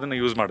ಕಂಫರ್ಟಬಲ್ ಇರುತ್ತೆ ಅದನ್ನು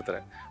ಯೂಸ್ ಮಾಡ್ತಾರೆ.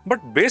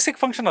 ಬಟ್ ಬೇಸಿಕ್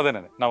ಫಂಕ್ಷನ್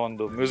ಅದೇನೇ,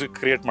 ನಾವೊಂದು ಮ್ಯೂಸಿಕ್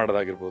ಕ್ರಿಯೇಟ್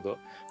ಮಾಡೋದಾಗಿರ್ಬೋದು,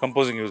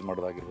 ಕಂಪೋಸಿಂಗ್ ಯೂಸ್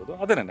ಮಾಡೋದಾಗಿರ್ಬೋದು,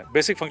 ಅದೇನೇ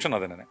ಬೇಸಿಕ್ ಫಂಕ್ಷನ್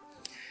ಅದೇನೇ.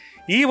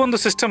 ಈ ಒಂದು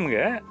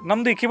ಸಿಸ್ಟಮ್ಗೆ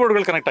ನಮ್ದು ಈ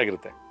ಕೀಬೋರ್ಡ್ಗಳು ಕನೆಕ್ಟ್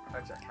ಆಗಿರುತ್ತೆ.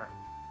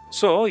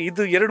 ಸೊ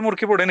ಇದು 2-3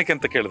 ಕೀಬೋರ್ಡ್ ಏನಕ್ಕೆ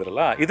ಅಂತ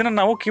ಕೇಳಿದ್ರಲ್ಲ, ಇದನ್ನು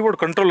ನಾವು ಕೀಬೋರ್ಡ್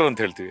ಕಂಟ್ರೋಲರ್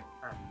ಅಂತ ಹೇಳ್ತೀವಿ.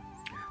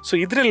 ಸೊ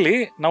ಇದರಲ್ಲಿ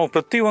ನಾವು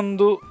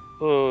ಪ್ರತಿಯೊಂದು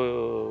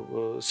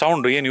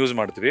ಸೌಂಡ್ ಏನು ಯೂಸ್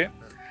ಮಾಡ್ತೀವಿ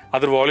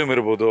ಅದ್ರ ವಾಲ್ಯೂಮ್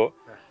ಇರ್ಬೋದು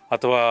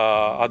ಅಥವಾ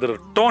ಅದರ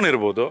ಟೋನ್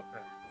ಇರ್ಬೋದು,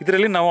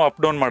 ಇದರಲ್ಲಿ ನಾವು ಅಪ್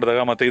ಡೌನ್ ಮಾಡಿದಾಗ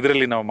ಮತ್ತು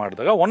ಇದರಲ್ಲಿ ನಾವು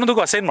ಮಾಡಿದಾಗ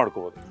ಒಂದೊಂದಕ್ಕೂ ಅಸೈನ್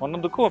ಮಾಡ್ಕೋಬೋದು,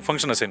 ಒಂದೊಂದಕ್ಕೂ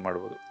ಫಂಕ್ಷನ್ ಅಸೈನ್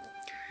ಮಾಡ್ಬೋದು.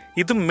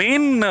 ಇದು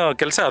ಮೇನ್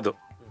ಕೆಲಸ ಅದು.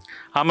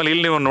 ಆಮೇಲೆ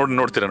ಇಲ್ಲಿ ನೀವು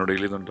ನೋಡ್ತೀರಾ ನೋಡಿ,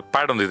 ಇಲ್ಲಿ ಇದೊಂದು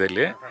ಪ್ಯಾಡ್ ಒಂದಿದೆ,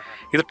 ಇಲ್ಲಿ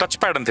ಇದು ಟಚ್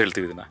ಪ್ಯಾಡ್ ಅಂತ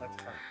ಹೇಳ್ತೀವಿ ಇದನ್ನು.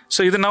 ಸೊ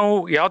ಇದು ನಾವು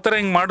ಯಾವ ಥರ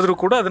ಹಿಂಗೆ ಮಾಡಿದ್ರು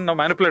ಕೂಡ ಅದನ್ನು ನಾವು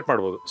ಮ್ಯಾನಿಪುಲೇಟ್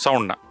ಮಾಡ್ಬೋದು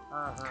ಸೌಂಡ್ನ.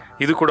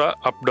 ಇದು ಕೂಡ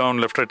ಅಪ್ ಡೌನ್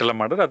ಲೆಫ್ಟ್ ರೈಟ್ ಎಲ್ಲ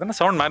ಮಾಡಿದ್ರೆ ಅದನ್ನ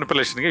ಸೌಂಡ್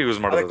ಮ್ಯಾನಿಪುಲೇಷನ್ಗೆ ಯೂಸ್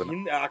ಮಾಡೋದು.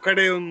 ಆ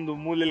ಕಡೆ ಒಂದು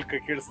ಮೂಲೆಯಲ್ಲಿ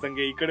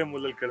ಕೇಳಿಸ್ದಂಗೆ ಈ ಕಡೆ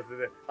ಮೂಲೆಯಲ್ಲಿ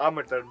ಕೇಳಿಸ್ತಿದೆ, ಆ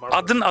ಮೆಥಡ್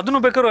ಅದನ್ನು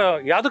ಬೇಕಾದ್ರೆ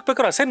ಯಾವ್ದಕ್ಕೆ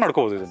ಬೇಕಾದ್ರೂ ಅಸೈನ್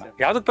ಮಾಡ್ಕೋಬಹುದು, ಇದನ್ನ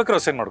ಯಾವ್ದಕ್ಕೆ ಬೇಕಾದ್ರೂ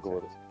ಅಸೈನ್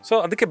ಮಾಡ್ಕೋಬಹುದು. ಸೊ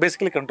ಅದಕ್ಕೆ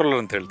ಬೇಸಿಕಲಿ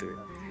ಕಂಟ್ರೋಲರ್ ಅಂತ ಹೇಳ್ತೀವಿ.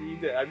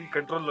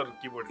 ಕಂಟ್ರೋಲರ್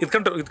ಕೀಬೋರ್ಡ್,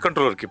 ಇದು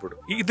ಕಂಟ್ರೋಲರ್ ಕೀಬೋರ್ಡ್.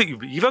 ಇದು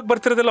ಇವಾಗ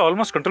ಬರ್ತಿರೋದೆಲ್ಲ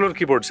ಆಲ್ಮೋಸ್ಟ್ ಕಂಟ್ರೋಲರ್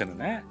ಕೀಬೋರ್ಡ್ಸ್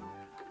ಏನೇ.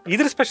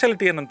 ಇದ್ರ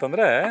ಸ್ಪೆಷಾಲಿಟಿ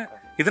ಏನಂತಂದ್ರೆ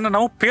ಇದನ್ನ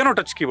ನಾವು ಪಿಯಾನೋ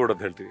ಟಚ್ ಕೀಬೋರ್ಡ್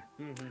ಅಂತ ಹೇಳ್ತೀವಿ.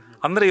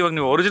 ಅಂದ್ರೆ ಇವಾಗ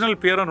ನೀವು ಒರಿಜಿನಲ್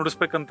ಪಿಯಾನೋ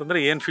ನುಡಿಸ್ಬೇಕಂತಂದ್ರೆ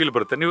ಏನ್ ಫೀಲ್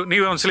ಬರುತ್ತೆ,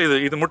 ನೀವು ಒಂದ್ಸಲ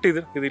ಇದು ಮುಟ್ಟಿ,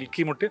 ಇದು ಇಲ್ಲಿ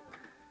ಕೀ ಮುಟ್ಟಿ,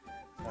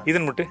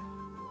 ಇದನ್ನ ಮುಟ್ಟಿ,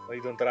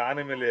 ಇದೊಂಥರ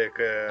ಆನೆ ಮೇಲೆ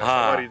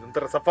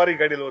ಸಫಾರಿ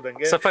ಗಾಡಿಯಲ್ಲಿ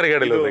ಹೋದಂಗೆ, ಸಫಾರಿ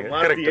ಗಾಡಿಯಲ್ಲಿ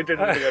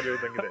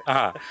ಹೋದಂಗೆ.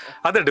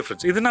 ಅದೇ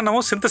ಡಿಫ್ರೆನ್ಸ್. ಇದನ್ನ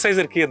ನಾವು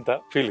ಸಿಂಥಸೈಸರ್ ಕೀ ಅಂತ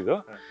ಫೀಲ್.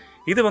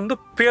 ಇದು ಒಂದು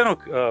ಪಿಯಾನೋ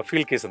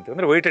ಫೀಲ್ ಕೀಸ್ ಅಂತ,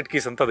 ಅಂದ್ರೆ ವೈಟೆಡ್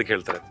ಕೀಸ್ ಅಂತ ಅದಕ್ಕೆ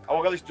ಹೇಳ್ತಾರೆ.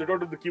 ಅವಾಗ ಇಷ್ಟು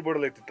ದೊಡ್ಡದು ಕೀಬೋರ್ಡ್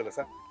ಅಲ್ಲಿ ಇರ್ತಿತ್ತಲ್ಲ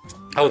ಸರ್.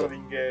 ಹೌದು,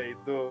 ಹಿಂಗೆ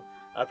ಇದ್ದು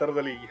ಆ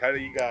ತರದಲ್ಲಿ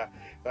ಈಗ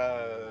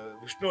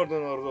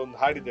ವಿಷ್ಣುವರ್ಧನ್ ಅವ್ರದ್ದು ಒಂದು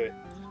ಹಾಡಿದೆ,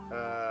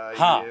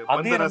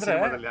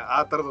 ಆ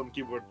ತರದ ಒಂದು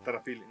ಕೀಬೋರ್ಡ್ ತರ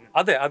ಫೀಲ್.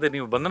 ಅದೇ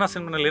ನೀವು ಬಂಧನ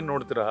ಸಿನಿಮಾನಲ್ಲಿ ಏನ್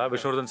ನೋಡ್ತೀರಾ,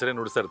 ವಿಷ್ಣುವರ್ಧನ್ ಸರಿ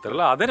ನುಡಿಸ್ತಾ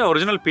ಇರ್ತಾರಲ್ಲ, ಅದೇನೇ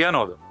ಒರಿಜಿನಲ್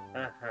ಪಿಯಾನೋ ಅದು.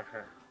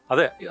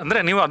 ಅದೇ ಅಂದ್ರೆ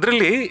ನೀವು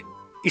ಅದರಲ್ಲಿ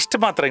ಇಷ್ಟು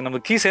ಮಾತ್ರ, ಈಗ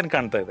ನಮ್ದು ಕೀಸ್ ಏನ್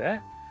ಕಾಣ್ತಾ ಇದೆ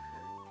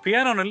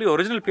ಪಿಯಾನೋನಲ್ಲಿ,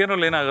 ಒರಿಜಿನಲ್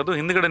ಪಿಯಾನೋಲ್ಲಿ ಏನಾಗೋದು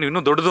ಹಿಂದ್ಗಡೆ ನೀವು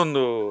ಇನ್ನೂ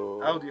ದೊಡ್ಡದೊಂದು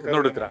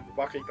ನೋಡಿದ್ರ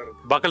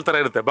ಬಾಕಲ್ ತರ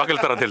ಇರುತ್ತೆ, ಬಾಕಲ್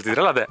ತರ ಅಂತ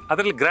ಹೇಳ್ತಿದ್ರಲ್ಲ, ಅದೇ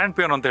ಅದರಲ್ಲಿ ಗ್ರ್ಯಾಂಡ್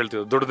ಪಿಯಾನೋ ಅಂತ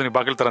ಹೇಳ್ತೀವಿ, ದೊಡ್ಡದು ನೀವು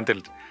ಬಾಕಲ್ ತರ ಅಂತ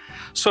ಹೇಳ್ತೀವಿ.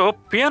 ಸೊ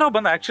ಪಿಯಾನೋ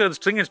ಬಂದು ಆಕ್ಚುಲಿ ಅದು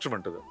ಸ್ಟ್ರಿಂಗ್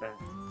ಇನ್ಸ್ಟ್ರೂಮೆಂಟ್ ಅದು.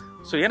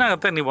 ಸೊ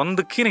ಏನಾಗುತ್ತೆ, ನೀವು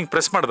ಒಂದು ಕೀ ಹಿಂಗೆ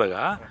ಪ್ರೆಸ್ ಮಾಡಿದಾಗ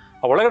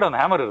ಆ ಒಳಗಡೆ ಒಂದು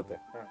ಹ್ಯಾಮರ್ ಇರುತ್ತೆ,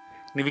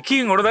 ನೀವು ಕೀ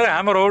ಹಿಂಗೆ ಹೊಡೆದಾಗ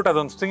ಹ್ಯಾಮರ್ ಔಟ್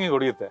ಅದೊಂದು ಸ್ಟ್ರಿಂಗಿಗೆ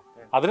ಹೊಡೆಯುತ್ತೆ,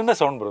 ಅದರಿಂದ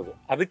ಸೌಂಡ್ ಬರೋದು.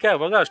 ಅದಕ್ಕೆ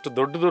ಅವಾಗ ಅಷ್ಟು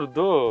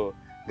ದೊಡ್ಡದು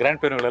ಗ್ರ್ಯಾಂಡ್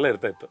ಪಿಯಾನೋಗಳೆಲ್ಲ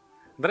ಇರ್ತಾ ಇತ್ತು.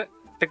 ಅಂದರೆ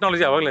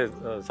ಟೆಕ್ನಾಲಜಿ ಅವಾಗಲೇ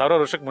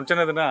 1000 ವರ್ಷಕ್ಕೆ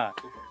ಮುಂಚೆನೇ ಅದನ್ನ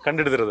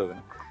ಕಂಡುಹಿಡಿದಿರೋದು.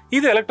 ಅದನ್ನು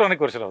ಇದು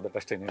ಎಲೆಕ್ಟ್ರಾನಿಕ್ ವರ್ಷನ್ ಆಗುತ್ತೆ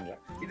ಅಷ್ಟೇನಿಲ್ಲ.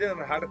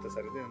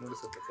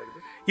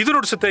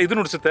 ಇದು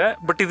ನುಡಿಸುತ್ತೆ.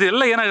 ಬಟ್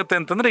ಇದೆಲ್ಲ ಏನಾಗುತ್ತೆ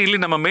ಅಂತಂದ್ರೆ ಇಲ್ಲಿ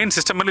ನಮ್ಮ ಮೇನ್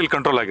ಸಿಸ್ಟಮ್ ಅಲ್ಲಿ ಇಲ್ಲಿ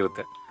ಕಂಟ್ರೋಲ್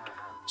ಆಗಿರುತ್ತೆ.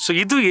 ಸೊ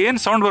ಇದು ಏನ್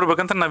ಸೌಂಡ್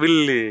ಬರ್ಬೇಕಂತ ನಾವ್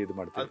ಇಲ್ಲಿ ಇದು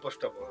ಮಾಡ್ತೀವಿ.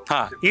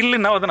 ಇಲ್ಲಿ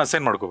ನಾವು ಅದನ್ನ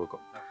ಅಸೈನ್ ಮಾಡ್ಕೋಬೇಕು.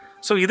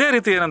 ಸೊ ಇದೇ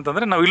ರೀತಿ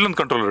ಏನಂತಂದ್ರೆ ನಾವು ಇಲ್ಲೊಂದು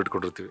ಕಂಟ್ರೋಲರ್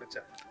ಇಟ್ಕೊಂಡಿರ್ತೀವಿ.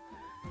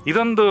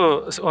 ಇದೊಂದು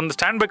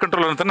ಸ್ಟ್ಯಾಂಡ್ ಬೈ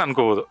ಕಂಟ್ರೋಲರ್ ಅಂತ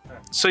ಅನ್ಕೋಬಹುದು.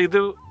 ಸೊ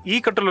ಇದು ಈ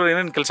ಕಂಟ್ರೋಲರ್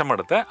ಏನೇನು ಕೆಲಸ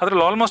ಮಾಡುತ್ತೆ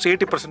ಅದ್ರಲ್ಲಿ ಆಲ್ಮೋಸ್ಟ್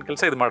 80%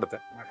 ಕೆಲಸ ಇದು ಮಾಡುತ್ತೆ.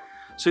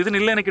 ಸೊ ಇದನ್ನ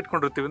ಇಲ್ಲೇನಕ್ಕೆ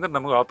ಇಟ್ಕೊಂಡಿರ್ತೀವಿ ಅಂದ್ರೆ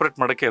ನಮಗೆ ಆಪರೇಟ್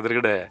ಮಾಡೋಕ್ಕೆ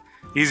ಎದುರುಗಡೆ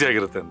ಈಸಿ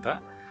ಆಗಿರುತ್ತೆ ಅಂತ.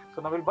 ಸೊ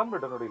ನಾವಿಲ್ಲಿ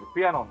ಬಂದ್ಬಿಟ್ಟು ನೋಡಿ, ಇಲ್ಲಿ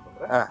ಪಿಯಾನೋ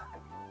ಅಂತಂದ್ರೆ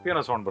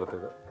ಪಿಯಾನೋ ಸೌಂಡ್ ಬರುತ್ತೆ.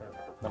 ಇದು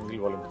ನಮ್ಗೆ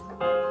ಇಲ್ಲಿ ವಾಲ್ಯೂಮ್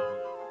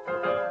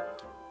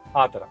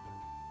ಆ ಥರ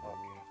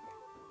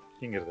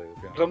ಹಿಂಗಿರ್ತದೆ.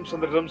 ಡ್ರಮ್ಸ್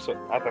ಅಂದ್ರೆ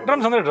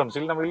ಡ್ರಮ್ಸ್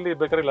ಇಲ್ಲಿ ನಾವು ಇಲ್ಲಿ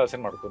ಬೇಕಾದ್ರೆ ಇಲ್ಲ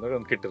ಅಸೈನ್ ಮಾಡ್ಕೊಂಡ್ರೆ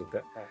ಒಂದು ಕಿಟ್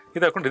ಇರುತ್ತೆ,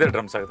 ಇದು ಹಾಕೊಂಡು ಇದೇ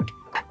ಡ್ರಮ್ಸ್ ಆಗುತ್ತೆ.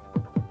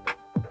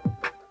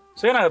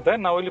 ಸೊ ಏನಾಗುತ್ತೆ,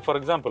 ನಾವು ಇಲ್ಲಿ ಫಾರ್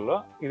ಎಕ್ಸಾಂಪಲ್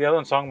ಇದು ಯಾವುದೋ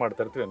ಒಂದು ಸಾಂಗ್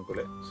ಮಾಡ್ತಾ ಇರ್ತೀವಿ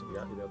ಅನ್ಕೊಳ್ಳಿ. ಸೊ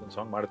ಇದು ಯಾವುದೊಂದು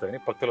ಸಾಂಗ್ ಮಾಡ್ತಾ ಇದೀನಿ,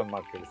 ಪಕ್ಕದಲ್ಲಿ ಒಂದು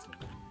ಮಾತು ಕೇಳಿಸ್ತೀನಿ.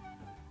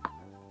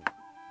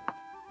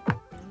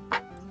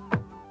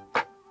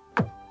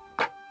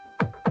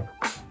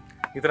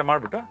 ಈ ಥರ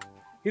ಮಾಡ್ಬಿಟ್ಟು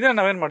ಇದನ್ನ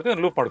ನಾವೇನು ಮಾಡ್ತೀವಿ,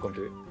 ಲೂಪ್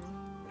ಮಾಡ್ಕೊತೀವಿ.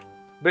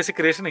 ಬೇಸಿಕ್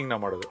ಕ್ರಿಯೇಷನ್ ಹಿಂಗೆ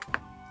ನಾವು ಮಾಡೋದು.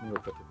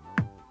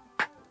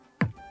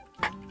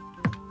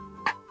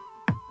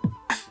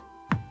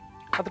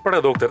 ಅದು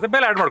ಪಡೆಯೋದು ಹೋಗ್ತಾ ಇರುತ್ತೆ,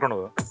 ಬೇರೆ ಆ್ಯಡ್ ಮಾಡ್ಕೊಂಡು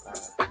ಹೋಗೋದು.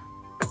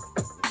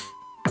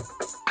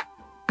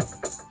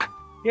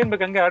 ಏನು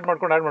ಬೇಕು ಹಂಗೆ ಆ್ಯಡ್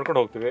ಮಾಡ್ಕೊಂಡು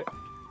ಹೋಗ್ತೀವಿ.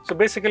 ಸೊ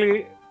ಬೇಸಿಕಲಿ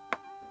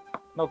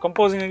ನಾವು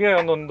ಕಂಪೋಸಿಂಗ್ಗೆ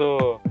ಒಂದೊಂದು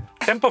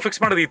ಟೆಂಪೋ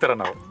ಫಿಕ್ಸ್ ಮಾಡೋದು ಈ ಥರ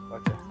ನಾವು.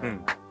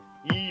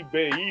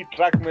 ಈ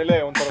ಟ್ರ್ಯಾಕ್ ಮೇಲೆ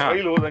ಒಂಥರ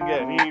ರೈಲ್ ಹೋದಂಗೆ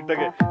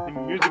ನೀಟಾಗಿ ನಿಮ್ಮ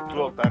ಮ್ಯೂಸಿಕ್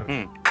ಫ್ಲೋ ಆಗ್ತಾ ಇರುತ್ತೆ.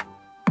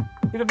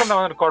 ಇದು ಬಂದು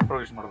ನಾವು ಕಾರ್ಡ್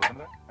ಪ್ರೊಡ್ಯೂಸ್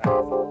ಮಾಡ್ಬೇಕಂದ್ರೆ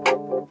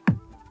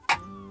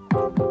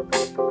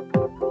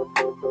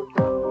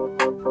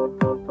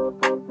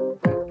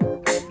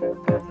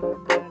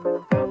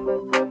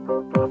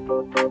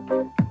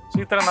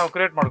ಈ ಥರ ನಾವು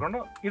ಕ್ರಿಯೇಟ್ ಮಾಡ್ಕೊಂಡು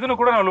ಇದನ್ನು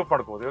ಕೂಡ ನಾವು ಲೂಪ್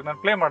ಮಾಡ್ಕೋಬೋದು. ಇವಾಗ ನಾನು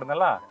ಪ್ಲೇ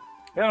ಮಾಡಿದ್ನಲ್ಲ,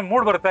 ಏನೋ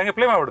ಮೂಡ್ ಬರುತ್ತೆ ಹಂಗೆ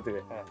ಪ್ಲೇ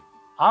ಮಾಡಿಬಿಡ್ತೀವಿ.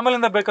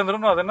 ಆಮೇಲಿಂದ ಬೇಕಂದ್ರೂ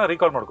ಅದನ್ನ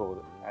ರೀಕಾಲ್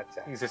ಮಾಡ್ಕೋಬೋದು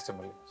ಈ ಸಿಸ್ಟಮ್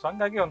ಅಲ್ಲಿ. ಸೊ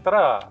ಹಂಗಾಗಿ ಒಂಥರ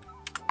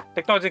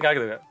ಟೆಕ್ನಾಲಜಿಗೆ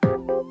ಆಗಿದೆ.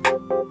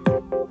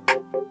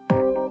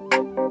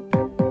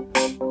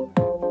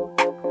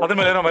 ಅದ್ರ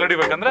ಮೇಲೆ ಏನೋ ಮೆಲಡಿ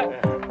ಬೇಕಂದ್ರೆ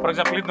ಫಾರ್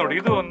ಎಕ್ಸಾಂಪಲ್ ಇದು ನೋಡಿ,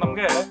 ಇದು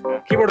ನಮ್ಗೆ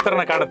ಕೀಬೋರ್ಡ್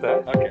ತರನ ಕಾಣುತ್ತೆ,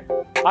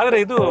 ಆದ್ರೆ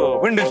ಇದು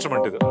ವಿಂಡ್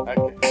ಇನ್ಸ್ಟ್ರೂಮೆಂಟ್. ಇದು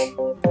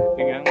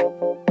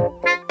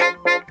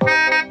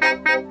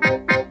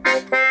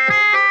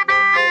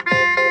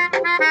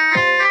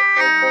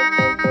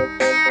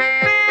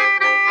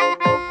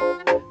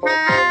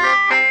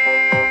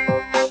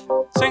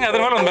ಹೀಗೆ ಅದ್ರ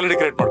ಮೇಲೆ ಒಂದು ಮೆಲಡಿ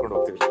ಕ್ರಿಯೇಟ್ ಮಾಡ್ಕೊಂಡು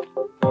ಹೋಗ್ತೀವಿ.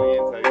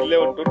 ಇಲ್ಲೇ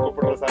ಒಂದು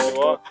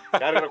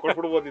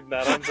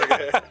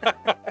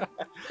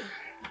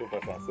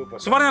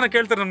ಸುಮಾರು ಜನ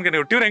ಕೇಳ್ತಾರೆ ನಮ್ಗೆ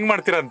ನೀವು ಟ್ಯೂನ್ ಹೆಂಗ್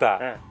ಮಾಡ್ತೀರಾ ಅಂತ,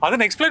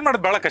 ಅದನ್ನ ಎಕ್ಸ್ಪ್ಲೈನ್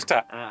ಮಾಡೋದು ಬಹಳ ಕಷ್ಟ,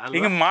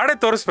 ಹಿಂಗೆ ಮಾಡೇ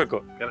ತೋರಿಸ್ಬೇಕು.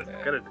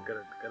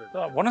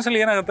 ಒಂದೊಂದ್ಸಲಿ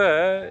ಏನಾಗುತ್ತೆ,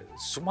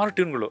 ಸುಮಾರು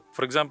ಟ್ಯೂನ್ಗಳು,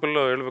 ಫಾರ್ ಎಕ್ಸಾಂಪಲ್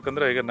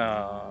ಹೇಳ್ಬೇಕಂದ್ರೆ ಈಗ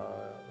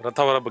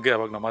ರಥವರ ಬಗ್ಗೆ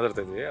ಅವಾಗ ನಾವು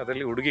ಮಾತಾಡ್ತಾ ಇದ್ವಿ,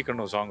 ಅದರಲ್ಲಿ ಹುಡುಗಿ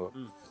ಕಣ್ಣು ಸಾಂಗು.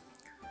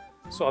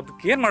 ಸೊ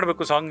ಅದಕ್ಕೆ ಏನು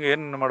ಮಾಡಬೇಕು, ಸಾಂಗ್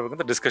ಏನು ಮಾಡಬೇಕು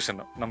ಅಂತ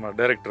ಡಿಸ್ಕಷನ್. ನಮ್ಮ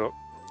ಡೈರೆಕ್ಟ್ರು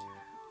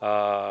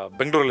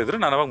ಬೆಂಗಳೂರಲ್ಲಿದ್ದರು,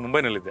 ನಾನು ಅವಾಗ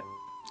ಮುಂಬೈನಲ್ಲಿದ್ದೆ.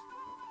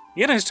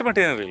 ಏನೋ ಇನ್ಸ್ಟ್ರೂಮೆಂಟ್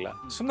ಏನಿರಲಿಲ್ಲ,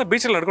 ಸುಮ್ಮನೆ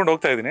ಬೀಚಲ್ಲಿ ನಡ್ಕೊಂಡು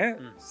ಹೋಗ್ತಾ ಇದ್ದೀನಿ,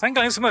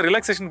 ಸಾಯಂಕಾಲ ಸುಮ್ಮನೆ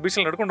ರಿಲ್ಯಾಕ್ಸೇಷನ್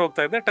ಬೀಚಲ್ಲಿ ನಡ್ಕೊಂಡು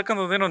ಹೋಗ್ತಾ ಇದ್ದೆ.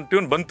 ಟಕ್ಕಂತ ಏನೋ ಒಂದು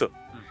ಟ್ಯೂನ್ ಬಂತು,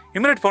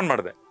 ಇಮಿಡಿಯೇಟ್ ಫೋನ್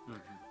ಮಾಡಿದೆ.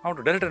 ಅವ್ರು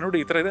ಡೈರೆಕ್ಟರ್ ನೋಡಿ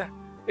ಈ ಥರ ಇದೆ,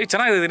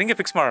 ಚೆನ್ನಾಗಿದೆ, ನಿಮಗೆ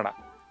ಫಿಕ್ಸ್ ಮಾಡೋಣ.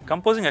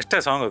 ಕಂಪೋಸಿಂಗ್ ಅಷ್ಟೇ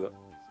ಸಾಂಗ್ ಅದು,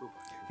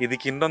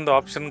 ಇದಕ್ಕೆ ಇನ್ನೊಂದು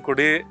ಆಪ್ಷನ್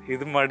ಕೊಡಿ,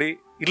 ಇದು ಮಾಡಿ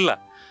ಇಲ್ಲ.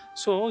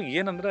 ಸೊ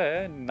ಏನಂದರೆ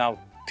ನಾವು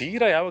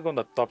ತೀರಾ ಯಾವಾಗ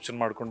ಒಂದು 10 ಆಪ್ಷನ್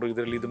ಮಾಡಿಕೊಂಡು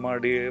ಇದರಲ್ಲಿ ಇದು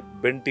ಮಾಡಿ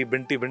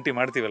ಬೆಂಟಿ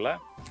ಮಾಡ್ತೀವಲ್ಲ,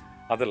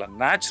 ಅದಲ್ಲ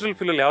ನ್ಯಾಚುರಲ್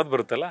ಫೀಲಲ್ಲಿ ಯಾವ್ದು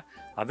ಬರುತ್ತಲ್ಲ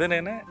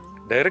ಅದನ್ನೇ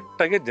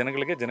ಡೈರೆಕ್ಟಾಗಿ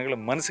ಜನಗಳ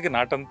ಮನಸ್ಸಿಗೆ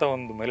ನಾಟಂಥ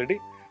ಒಂದು ಮೆಲಡಿ,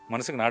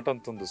 ಮನಸ್ಸಿಗೆ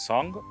ನಾಟೋಂಥ ಒಂದು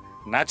ಸಾಂಗ್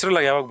ನ್ಯಾಚುರಲ್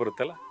ಆಗಿ ಯಾವಾಗ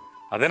ಬರುತ್ತಲ್ಲ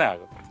ಅದೇನೇ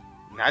ಆಗುತ್ತೆ.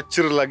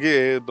 ನ್ಯಾಚುರಲ್ ಆಗಿ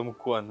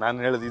ಧುಮುಕುವ, ನಾನು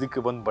ಹೇಳೋದು ಇದಕ್ಕೆ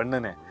ಬಂದು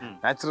ಬಣ್ಣನೆ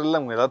ನ್ಯಾಚುರಲ್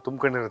ಆಗಿ ಎಲ್ಲ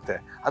ತುಂಬ್ಕೊಂಡಿರುತ್ತೆ,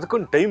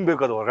 ಅದಕ್ಕೊಂದು ಟೈಮ್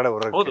ಬೇಕು ಅದು ಹೊರಗಡೆ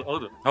ಬರೋದು.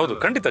 ಹೌದು,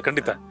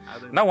 ಖಂಡಿತ.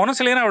 ನಾವು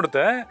ಒಂದೊಂದ್ಸಲ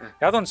ಏನಾಗ್ಬಿಡುತ್ತೆ,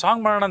 ಯಾವುದೋ ಒಂದು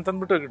ಸಾಂಗ್ ಮಾಡೋಣ ಅಂತ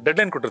ಅಂದ್ಬಿಟ್ಟು ಡೆಡ್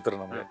ಲೈನ್ ಕೊಟ್ಟಿರ್ತಾರೆ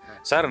ನಮಗೆ.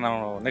 ಸರ್ ನಾವು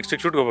ನೆಕ್ಸ್ಟ್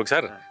ವೀಕ್ ಶೂಟ್ಗೆ ಹೋಗ್ಬೇಕು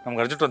ಸರ್,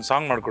 ನಮ್ಗೆ ಅರ್ಜೆಂಟ್ ಒಂದು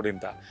ಸಾಂಗ್ ಮಾಡ್ಕೊಡಿ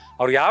ಅಂತ.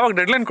 ಅವ್ರು ಯಾವಾಗ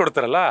ಡೆಡ್ ಲೈನ್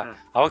ಕೊಡ್ತಾರಲ್ಲ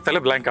ಅವಾಗ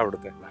ತಲೆ ಬ್ಲ್ಯಾಂಕ್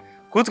ಆಗ್ಬಿಡುತ್ತೆ.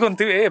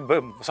 ಕೂತ್ಕೊಂತೀವಿ,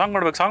 ಸಾಂಗ್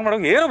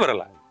ಮಾಡ್ಬೇಕು ಏನೂ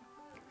ಬರಲ್ಲ.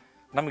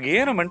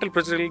 ನಮ್ಗೇನು ಮೆಂಟಲ್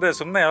ಪ್ರೆಷರ್ ಇಲ್ಲದೆ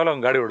ಸುಮ್ಮನೆ ಯಾವಾಗಲೂ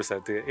ಒಂದು ಗಾಡಿ ಓಡಿಸ್ತಾ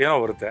ಇರ್ತೀವಿ, ಏನೋ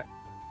ಬರುತ್ತೆ.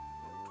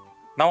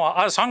 ನಾವು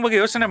ಆ ಸಾಂಗ್ ಬಗ್ಗೆ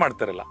ಯೋಚನೆ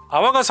ಮಾಡ್ತಾರಲ್ಲ,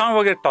 ಅವಾಗ ಆ ಸಾಂಗ್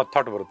ಬಗ್ಗೆ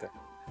ಥಾಟ್ ಬರುತ್ತೆ.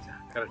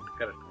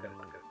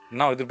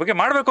 ನಾವು ಇದ್ರ ಬಗ್ಗೆ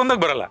ಮಾಡಬೇಕು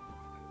ಅಂದಾಗ ಬರಲ್ಲ,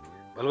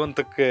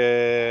 ಬಲವಂತಕ್ಕೆ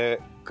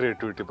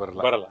ಕ್ರಿಯೇಟಿವಿಟಿ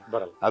ಬರಲ್ಲ.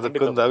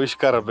 ಅದಕ್ಕೊಂದು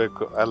ಆವಿಷ್ಕಾರ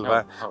ಬೇಕು ಅಲ್ವಾ?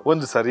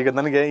 ಒಂದು ಸರ್, ಈಗ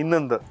ನನಗೆ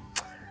ಇನ್ನೊಂದು,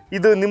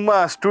 ಇದು ನಿಮ್ಮ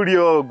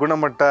ಸ್ಟುಡಿಯೋ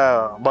ಗುಣಮಟ್ಟ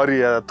ಭಾರಿ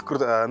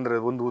ಅಂದ್ರೆ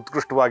ಒಂದು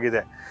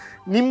ಉತ್ಕೃಷ್ಟವಾಗಿದೆ.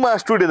 ನಿಮ್ಮ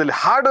ಸ್ಟುಡಿಯೋದಲ್ಲಿ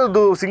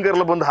ಹಾಡೋದು ಸಿಂಗರ್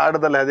ಎಲ್ಲ ಬಂದು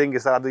ಹಾಡೋದಲ್ಲ, ಅದು ಹೆಂಗೆ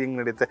ಸರ್? ಅದು ಹೆಂಗ್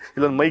ನಡೆಯುತ್ತೆ?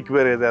 ಇಲ್ಲೊಂದು ಮೈಕ್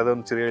ಬೇರೆ ಇದೆ,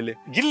 ಅದೊಂದು ಸರಿ ಹೇಳಿ.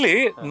 ಇಲ್ಲಿ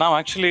ನಾವು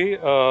ಆಕ್ಚುಲಿ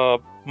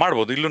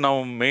ಮಾಡ್ಬೋದು. ಇಲ್ಲೂ ನಾವು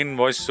ಮೇನ್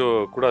ವಾಯ್ಸ್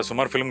ಕೂಡ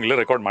ಸುಮಾರು ಫಿಲ್ಮ್ ಇಲ್ಲೇ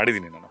ರೆಕಾರ್ಡ್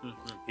ಮಾಡಿದ್ದೀನಿ ನಾನು.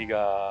 ಈಗ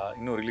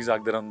ಇನ್ನೂ ರಿಲೀಸ್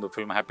ಆಗದಿರೋ ಒಂದು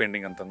ಫಿಲ್ಮ್ ಹ್ಯಾಪಿ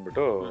ಎಂಡಿಂಗ್ ಅಂತ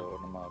ಅಂದ್ಬಿಟ್ಟು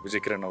ನಮ್ಮ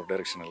ವಿಜಯ್ ಕಿರಣ್ ಅವ್ರ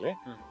ಡೈರೆಕ್ಷನ್ ಅಲ್ಲಿ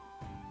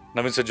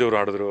ನವೀನ್ ಸಜ್ಜು ಅವರು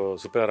ಹಾಡಿದ್ರು,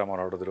 ಸುಪ್ರಿಯಾರಾಮ್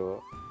ಅವ್ರು ಹಾಡಿದ್ರು,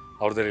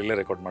 ಅವ್ರದ್ದೇ ಇಲ್ಲೇ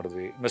ರೆಕಾರ್ಡ್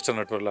ಮಾಡಿದ್ವಿ. ಮಿಸ್ಟರ್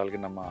ನಟ್ವರ್ಲಾಲ್ಗೆ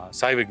ನಮ್ಮ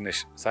ಸಾಯಿ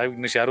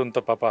ವಿಘ್ನೇಶ್ ಯಾರು ಅಂತ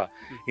ಪಾಪ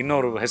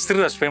ಇನ್ನೋರು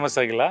ಹೆಸರು ಅಷ್ಟು ಫೇಮಸ್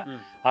ಆಗಿಲ್ಲ,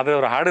 ಆದ್ರೆ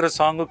ಅವ್ರು ಹಾಡಿರೋ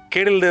ಸಾಂಗ್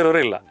ಕೇಳಿಲ್ದೇ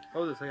ಇರೋರೇ ಇಲ್ಲ.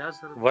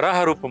 ವರಾಹ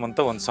ರೂಪಂ ಅಂತ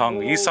ಒಂದು ಸಾಂಗ್,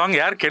 ಈ ಸಾಂಗ್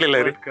ಯಾರು ಕೇಳಿಲ್ಲ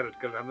ರೀ?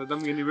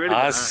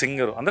 ಆ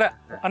ಸಿಂಗರು ಅಂದ್ರೆ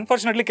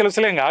ಅನ್ಫಾರ್ಚುನೇಟ್ಲಿ ಕೆಲವು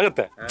ಸಲ ಹಂಗೆ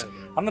ಆಗುತ್ತೆ,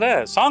 ಅಂದ್ರೆ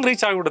ಸಾಂಗ್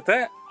ರೀಚ್ ಆಗ್ಬಿಡುತ್ತೆ,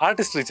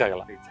 ಆರ್ಟಿಸ್ಟ್ ರೀಚ್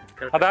ಆಗಲ್ಲ.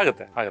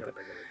 ಅದಾಗುತ್ತೆ.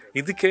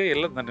 ಇದಕ್ಕೆ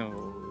ಎಲ್ಲ ನಾನು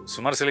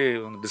ಸುಮಾರು ಸಲ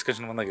ಒಂದು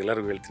ಡಿಸ್ಕಷನ್ ಬಂದಾಗ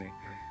ಎಲ್ಲರಿಗೂ ಹೇಳ್ತೀನಿ,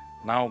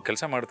 ನಾವು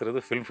ಕೆಲಸ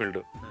ಮಾಡ್ತಿರೋದು ಫಿಲ್ಮ್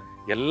ಫೀಲ್ಡು,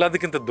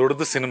 ಎಲ್ಲದಕ್ಕಿಂತ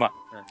ದೊಡ್ಡದು ಸಿನಿಮಾ.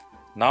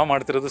 ನಾವು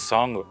ಮಾಡ್ತಿರೋದು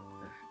ಸಾಂಗು.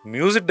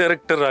 ಮ್ಯೂಸಿಕ್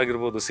ಡೈರೆಕ್ಟರ್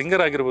ಆಗಿರ್ಬೋದು,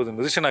 ಸಿಂಗರ್ ಆಗಿರ್ಬೋದು,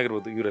 ಮ್ಯೂಸಿಷಿಯನ್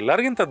ಆಗಿರ್ಬೋದು,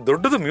 ಇವರೆಲ್ಲರಿಗಿಂತ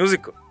ದೊಡ್ಡದು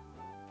ಮ್ಯೂಸಿಕ್.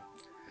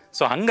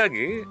 ಸೊ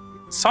ಹಾಗಾಗಿ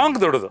ಸಾಂಗ್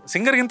ದೊಡ್ಡದು,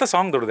 ಸಿಂಗರ್ಗಿಂತ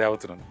ಸಾಂಗ್ ದೊಡ್ಡದು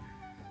ಯಾವತ್ತೂ.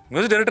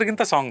 ಮ್ಯೂಸಿಕ್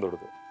ಡೈರೆಕ್ಟರ್ಗಿಂತ ಸಾಂಗ್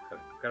ದೊಡ್ಡದು.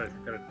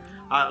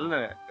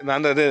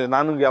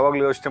 ನಾನು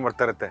ಯಾವಾಗಲೂ ಯೋಚನೆ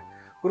ಮಾಡ್ತಾ ಇರುತ್ತೆ,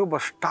 ಗುರುಬ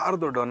ಸ್ಟಾರ್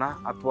ದೊಡ್ಡವನ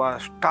ಅಥವಾ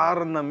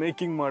ಸ್ಟಾರನ್ನು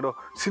ಮೇಕಿಂಗ್ ಮಾಡೋ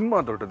ಸಿನಿಮಾ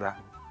ದೊಡ್ಡದ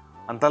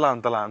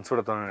ಅಂತಲ್ಲ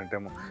ಅನ್ಸ್ಬಿಡುತ್ತೆ ನನ್ನ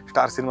ಟೈಮು.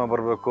 ಸ್ಟಾರ್ ಸಿನಿಮಾ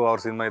ಬರಬೇಕು, ಅವ್ರ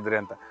ಸಿನಿಮಾ ಇದ್ರೆ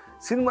ಅಂತ.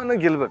 ಸಿನಿಮಾನ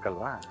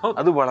ಗೆಲ್ಬೇಕಲ್ವಾ,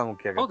 ಅದು ಬಹಳ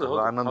ಮುಖ್ಯ ಆಗುತ್ತೆ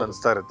ಅನ್ನೊಂದು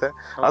ಅನಿಸ್ತಾ ಇರುತ್ತೆ.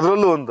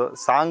 ಅದರಲ್ಲೂ ಒಂದು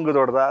ಸಾಂಗ್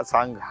ದೊಡ್ಡದ,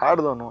 ಸಾಂಗ್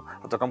ಹಾಡ್ದವನು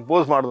ಅಥವಾ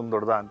ಕಂಪೋಸ್ ಮಾಡಿದವನು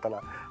ದೊಡ್ಡದ ಅಂತಲ್ಲ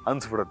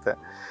ಅನ್ಸ್ಬಿಡುತ್ತೆ.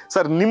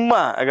 ಸರ್, ನಿಮ್ಮ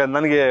ಈಗ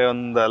ನನಗೆ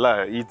ಒಂದಲ್ಲ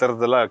ಈ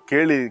ಥರದ್ದೆಲ್ಲ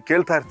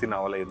ಕೇಳ್ತಾ ಇರ್ತೀನಿ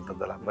ನಾವಲ್ಲ,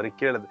 ಇಂಥದ್ದೆಲ್ಲ ಬರೀ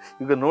ಕೇಳೋದು.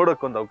 ಈಗ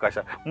ನೋಡೋಕ್ಕೊಂದು ಅವಕಾಶ,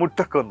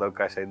 ಮುಟ್ಟಕ್ಕೊಂದು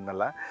ಅವಕಾಶ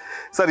ಇದನ್ನೆಲ್ಲ.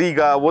 ಸರ್,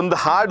 ಈಗ ಒಂದು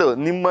ಹಾಡು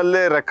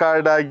ನಿಮ್ಮಲ್ಲೇ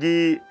ರೆಕಾರ್ಡ್ ಆಗಿ,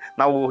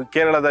 ನಾವು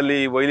ಕೇರಳದಲ್ಲಿ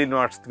ವೈಲಿನ್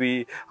ಮಾಡಿಸ್ತೀವಿ,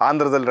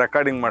 ಆಂಧ್ರದಲ್ಲಿ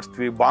ರೆಕಾರ್ಡಿಂಗ್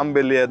ಮಾಡಿಸ್ತೀವಿ,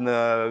 ಬಾಂಬೆಲಿ ಅದನ್ನ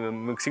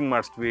ಮಿಕ್ಸಿಂಗ್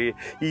ಮಾಡಿಸ್ತೀವಿ,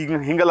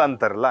 ಈಗ ಹಿಂಗೆಲ್ಲ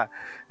ಅಂತಾರಲ್ಲ,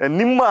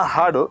 ನಿಮ್ಮ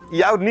ಹಾಡು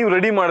ನೀವು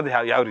ರೆಡಿ ಮಾಡೋದು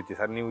ಯಾವ ರೀತಿ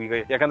ಸರ್? ನೀವು ಈಗ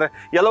ಯಾಕಂದರೆ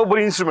ಎಲ್ಲ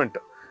ಒಬ್ಬರು ಇನ್ಸ್ಟ್ರೂಮೆಂಟ್,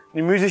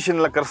 ನೀವು ಮ್ಯೂಸಿಷಿಯನ್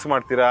ಎಲ್ಲ ಕರ್ಸ್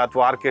ಮಾಡ್ತೀರಾ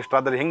ಅಥವಾ ಆರ್ಕೆಸ್ಟ್ರಾ,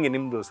 ಅದ್ರಲ್ಲಿ ಹೆಂಗೆ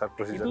ನಿಮ್ಮದು ಸರ್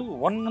ಪ್ರೊಸೀಜರ್?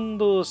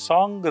 ಒಂದೊಂದು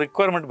ಸಾಂಗ್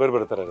ರಿಕ್ವೈರ್ಮೆಂಟ್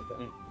ಬೇರೆ ಥರ ಇರುತ್ತೆ.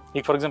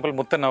 ಈಗ ಫಾರ್ ಎಕ್ಸಾಂಪಲ್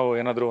ಮತ್ತೆ ನಾವು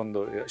ಏನಾದರೂ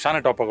ಒಂದು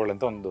ಶಾನೆ ಟಾಪಗಳು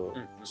ಅಂತ ಒಂದು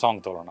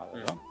ಸಾಂಗ್ ತೊಗೊಳ್ಳೋಣ,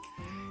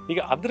 ಈಗ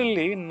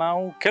ಅದರಲ್ಲಿ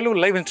ನಾವು ಕೆಲವು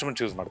ಲೈವ್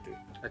ಇನ್ಸ್ಟ್ರೂಮೆಂಟ್ಸ್ ಯೂಸ್ ಮಾಡ್ತೀವಿ.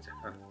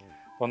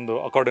 ಒಂದು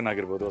ಅಕಾರ್ಡಿಯನ್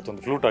ಆಗಿರ್ಬೋದು, ಅಥವಾ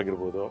ಒಂದು ಫ್ಲೂಟ್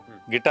ಆಗಿರ್ಬೋದು,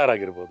 ಗಿಟಾರ್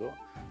ಆಗಿರ್ಬೋದು.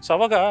 ಸೊ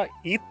ಅವಾಗ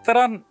ಈ ಥರ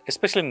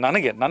ಎಸ್ಪೆಷಲಿ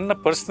ನನ್ನ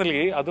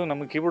ಪರ್ಸ್ನಲಿ ಅದು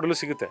ನಮಗೆ ಕೀಬೋರ್ಡಲ್ಲೂ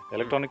ಸಿಗುತ್ತೆ,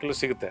 ಎಲೆಕ್ಟ್ರಾನಿಕಲ್ಲೂ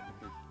ಸಿಗುತ್ತೆ.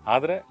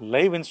 ಆದರೆ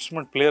ಲೈವ್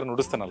ಇನ್ಸ್ಟ್ರೂಮೆಂಟ್ ಪ್ಲೇಯರ್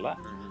ನುಡಿಸ್ತಾನಲ್ಲ,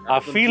 ಆ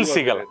ಫೀಲ್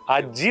ಸಿಗಲ್ಲ, ಆ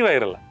ಜೀವ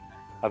ಇರಲ್ಲ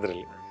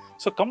ಅದರಲ್ಲಿ.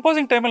 ಸೊ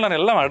ಕಂಪೋಸಿಂಗ್ ಟೈಮಲ್ಲಿ ನಾನು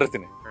ಎಲ್ಲ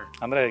ಮಾಡಿರ್ತೀನಿ,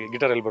 ಅಂದರೆ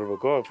ಗಿಟಾರ್ ಎಲ್ಲಿ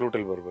ಬರಬೇಕು, ಫ್ಲೂಟ್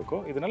ಎಲ್ಲಿ ಬರಬೇಕು,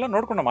 ಇದನ್ನೆಲ್ಲ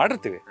ನೋಡ್ಕೊಂಡು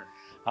ಮಾಡಿರ್ತೀವಿ.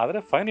 ಆದರೆ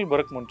ಫೈನಲ್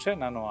ಬರೋಕ್ಕೆ ಮುಂಚೆ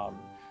ನಾನು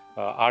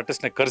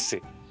ಆರ್ಟಿಸ್ಟ್ನೇ ಕರೆಸಿ,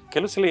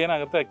 ಕೆಲವು ಸಲ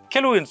ಏನಾಗುತ್ತೆ,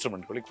 ಕೆಲವು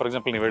ಇನ್ಸ್ಟ್ರೂಮೆಂಟ್ಗಳು, ಈಗ ಫಾರ್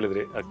ಎಕ್ಸಾಂಪಲ್ ನೀವು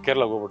ಹೇಳಿದ್ರಿ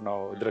ಕೇರಳಗೆ ಹೋಗ್ಬಿಟ್ಟು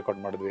ನಾವು ಇದು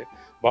ರೆಕಾರ್ಡ್ ಮಾಡಿದ್ವಿ,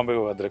 ಬಾಂಬೆಗೆ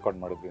ಹೋಗಿ ಅದು ರೆಕಾರ್ಡ್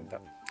ಮಾಡಿದ್ವಿ ಅಂತ.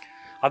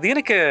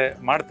 ಅದೇನಕ್ಕೆ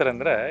ಮಾಡ್ತಾರೆ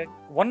ಅಂದರೆ,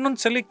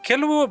 ಒಂದೊಂದ್ಸಲಿ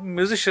ಕೆಲವು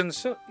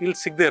ಮ್ಯೂಸಿಷಿಯನ್ಸ್ ಇಲ್ಲಿ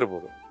ಸಿಗದೆ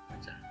ಇರ್ಬೋದು,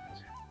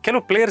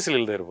 ಕೆಲವು ಪ್ಲೇಯರ್ಸ್ ಇಲ್ಲಿ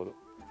ಇಲ್ಲದೆ ಇರ್ಬೋದು,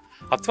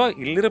 ಅಥವಾ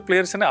ಇಲ್ಲಿರೋ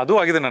ಪ್ಲೇಯರ್ಸನ್ನೇ ಅದು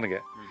ಆಗಿದೆ ನನಗೆ.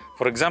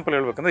 ಫಾರ್ ಎಕ್ಸಾಂಪಲ್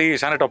ಹೇಳ್ಬೇಕಂದ್ರೆ, ಈ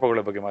ಶಾನೆ ಟಾಪಗಳ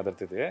ಬಗ್ಗೆ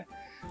ಮಾತಾಡ್ತಿದ್ವಿ,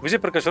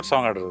 ವಿಜಯ್ ಪ್ರಕಾಶ್ ಅವ್ರು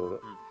ಸಾಂಗ್ ಆಡಿರೋದು.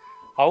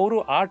 ಅವರು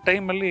ಆ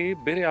ಟೈಮಲ್ಲಿ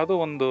ಬೇರೆ ಯಾವುದೋ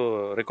ಒಂದು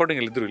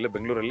ರೆಕಾರ್ಡಿಂಗಲ್ಲಿ ಇದ್ದರು, ಇಲ್ಲೇ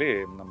ಬೆಂಗಳೂರಲ್ಲಿ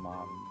ನಮ್ಮ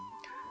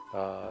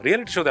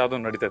ರಿಯಾಲಿಟಿ ಶೋದು ಯಾವುದೋ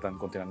ನಡೀತಾ ಇತ್ತು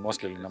ಅನ್ಕೊಂತೀನಿ ನಾನು,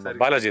 ಮೋಸ್ಟ್ಲಿ ನಮ್ಮ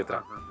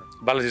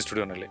ಬಾಲಾಜಿ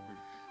ಸ್ಟುಡಿಯೋನಲ್ಲಿ.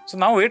 ಸೊ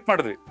ನಾವು ವೇಟ್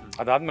ಮಾಡಿದ್ವಿ,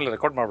 ಅದಾದಮೇಲೆ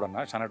ರೆಕಾರ್ಡ್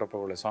ಮಾಡೋಣ ಶಾನೆ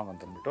ಟಾಪಗಳ ಸಾಂಗ್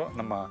ಅಂತ ಅಂದ್ಬಿಟ್ಟು.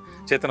 ನಮ್ಮ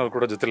ಚೇತನ್ ಅವರು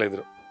ಕೂಡ ಜೊತೆಲೇ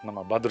ಇದ್ರು, ನಮ್ಮ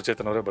ಬಹದ್ದೂರ್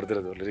ಚೇತನ್ ಅವರೇ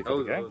ಬರ್ದಿರೋದು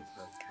ಲಿರಿಕ್ಗೆ.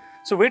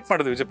 ಸೊ ವೇಟ್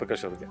ಮಾಡಿದ್ವಿ ವಿಜಯ್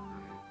ಪ್ರಕಾಶ್ ಅವ್ರಿಗೆ,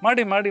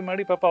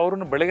 ಮಾಡಿ ಪಾಪ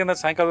ಅವ್ರನ್ನು ಬೆಳಗ್ಗೆನ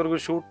ಸಾಯಂಕಾಲವರೆಗೂ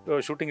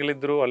ಶೂಟಿಂಗ್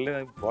ಎಲ್ಲಿದ್ದರು, ಅಲ್ಲೇ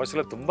ವಾಯ್ಸ್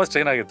ಎಲ್ಲ ತುಂಬ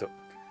ಸ್ಟ್ರೈನ್ ಆಗಿತ್ತು.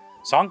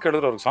 ಸಾಂಗ್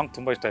ಕೇಳಿದ್ರು ಅವ್ರಿಗೆ ಸಾಂಗ್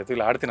ತುಂಬ ಇಷ್ಟ ಆಯಿತು,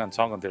 ಇಲ್ಲ ಹಾಡ್ತೀನಿ ನಾನು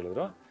ಸಾಂಗ್ ಅಂತ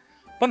ಹೇಳಿದ್ರು.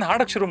 ಬಂದು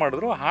ಹಾಡೋಕ್ಕೆ ಶುರು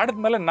ಮಾಡಿದ್ರು.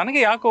 ಹಾಡಿದ್ಮೇಲೆ ನನಗೆ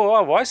ಯಾಕೋ ಆ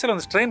ವಾಯ್ಸಲ್ಲಿ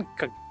ಒಂದು ಸ್ಟ್ರೈನ್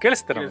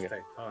ಕೇಳಿಸ್ತಾರೆ ನಮಗೆ.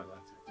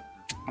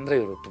 ಅಂದರೆ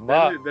ಇವರು ತುಂಬ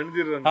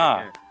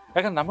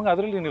ಯಾಕಂದ್ರೆ ನಮಗೆ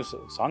ಅದರಲ್ಲಿ ನೀವು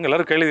ಸಾಂಗ್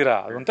ಎಲ್ಲರೂ ಕೇಳಿದ್ದೀರಾ,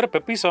 ಅದೊಂಥರ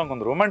ಪೆಪ್ಪಿ ಸಾಂಗ್,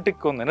 ಒಂದು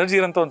ರೊಮ್ಯಾಂಟಿಕ್, ಒಂದು ಎನರ್ಜಿ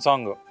ಇರೋಂಥ ಒಂದು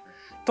ಸಾಂಗು.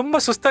 ತುಂಬ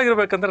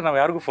ಸುಸ್ತಾಗಿರ್ಬೇಕಂದ್ರೆ ನಾವು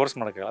ಯಾರಿಗೂ ಫೋರ್ಸ್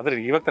ಮಾಡೋಕ್ಕೆ, ಆದರೆ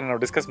ಇವಾಗ ತಾನೇ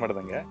ನಾವು ಡಿಸ್ಕಸ್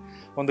ಮಾಡ್ದಂಗೆ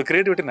ಒಂದು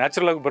ಕ್ರಿಯೇಟಿವಿಟಿ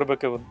ನ್ಯಾಚುರಲ್ ಆಗಿ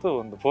ಬರಬೇಕೆ ಹೊತ್ತು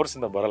ಒಂದು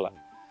ಫೋರ್ಸಿಂದ ಬರಲ್ಲ.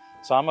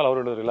 ಸೊ ಆಮೇಲೆ ಅವ್ರು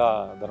ಹೇಳಿದ್ರು, ಇಲ್ಲ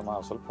ಧರ್ಮ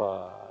ಸ್ವಲ್ಪ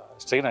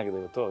ಸ್ಟ್ರೈನ್ ಆಗಿದೆ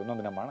ಇವತ್ತು,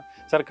 ಇನ್ನೊಂದು ದಿನ ಮಾಡೋಣ.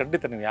 ಸರ್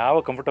ಖಂಡಿತ ನೀವು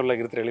ಯಾವ ಕಂಫರ್ಟಬಲ್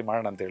ಆಗಿರ್ತೀರಿ ಹೇಳಿ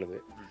ಮಾಡೋಣ ಅಂತ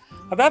ಹೇಳಿದ್ವಿ.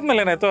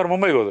 ಅದಾದಮೇಲೆ ಏನಾಯಿತು, ಅವ್ರು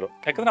ಮುಂಬೈಗೆ ಹೋದರು.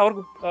 ಯಾಕಂದರೆ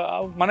ಅವ್ರಿಗೆ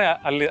ಮನೆ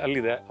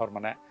ಅಲ್ಲಿದೆ ಅವ್ರ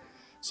ಮನೆ.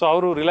 ಸೊ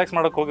ಅವರು ರಿಲ್ಯಾಕ್ಸ್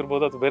ಮಾಡೋಕ್ಕೆ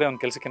ಹೋಗಿರ್ಬೋದು ಅಥವಾ ಬೇರೆ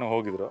ಒಂದು ಕೆಲಸಕ್ಕೇನೋ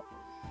ಹೋಗಿದ್ರು.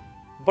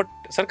 ಬಟ್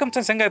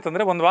ಸರ್ಕಮ್ಸ್ಟೆನ್ಸ್ ಹೆಂಗಾಯ್ತು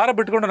ಅಂದರೆ, ಒಂದು ವಾರ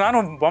ಬಿಟ್ಕೊಂಡು ನಾನು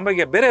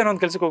ಬಾಂಬೆಗೆ ಬೇರೆ ಏನೋ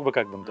ಒಂದು ಕೆಲಸಕ್ಕೆ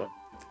ಹೋಗ್ಬೇಕಾಗಿ ಬಂತು.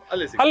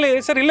 ಅಲ್ಲಿ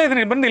ಸರ್ ಇಲ್ಲೇ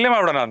ಇದೀನಿ, ಬಂದು ಇಲ್ಲೇ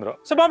ಮಾಡೋಣ ಅಂದರು.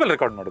 ಸೊ ಬಾಂಬೆಲಿ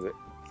ರೆಕಾರ್ಡ್ ಮಾಡಿದ್ವಿ.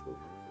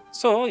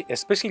 ಸೊ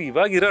ಎಸ್ಪೆಷಲಿ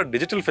ಇವಾಗಿರೋ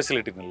ಡಿಜಿಟಲ್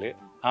ಫೆಸಿಲಿಟಿನಲ್ಲಿ,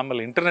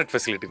 ಆಮೇಲೆ ಇಂಟರ್ನೆಟ್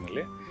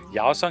ಫೆಸಿಲಿಟಿನಲ್ಲಿ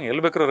ಯಾವ ಸಾಂಗ್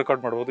ಎಲ್ಲಿ ಬೇಕಾದ್ರೂ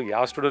ರೆಕಾರ್ಡ್ ಮಾಡ್ಬೋದು,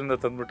 ಯಾವ ಸ್ಟುಡಿಯೋದಿಂದ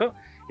ತಂದ್ಬಿಟ್ಟು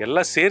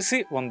ಎಲ್ಲ ಸೇರಿಸಿ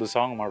ಒಂದು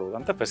ಸಾಂಗ್ ಮಾಡ್ಬೋದು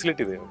ಅಂತ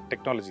ಫೆಸಿಲಿಟಿ ಇದೆ,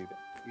 ಟೆಕ್ನಾಲಜಿ ಇದೆ.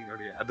 ಈಗ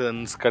ನೋಡಿ, ಅದು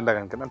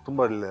ಅನ್ಸ್ಕೊಂಡಾಗ ನಾನು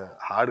ತುಂಬ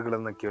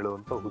ಹಾಡುಗಳನ್ನು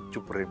ಕೇಳುವಂಥ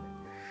ಹುಚ್ಚು ಪ್ರೇಮಿ.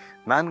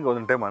 ನನಗೆ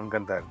ಒಂದೊಂದು ಟೈಮ್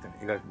ಅನ್ಕೊಂತ ಇರ್ತೀನಿ,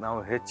 ಈಗ ನಾವು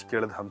ಹೆಚ್ಚು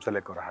ಕೇಳೋದು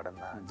ಹಂಸಲೇಖ ಅವರ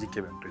ಹಾಡನ್ನು, GK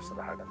ವೆಂಕಟೇಶ್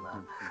ಅವರ ಹಾಡನ್ನು,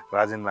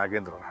 ರಾಜನ್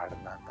ನಾಗೇಂದ್ರ ಅವರ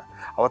ಹಾಡನ್ನು ಅಂತ.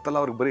 ಅವತ್ತೆಲ್ಲ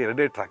ಅವ್ರಿಗೆ ಬರೀ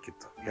 2 ಟ್ರ್ಯಾಕ್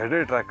ಇತ್ತು.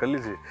 2 ಟ್ರ್ಯಾಕಲ್ಲಿ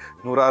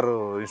 100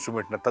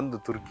 ಇನ್ಸ್ಟ್ರೂಮೆಂಟ್ನ ತಂದು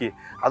ತುರ್ಕಿ,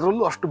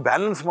 ಅದರಲ್ಲೂ ಅಷ್ಟು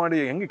ಬ್ಯಾಲೆನ್ಸ್ ಮಾಡಿ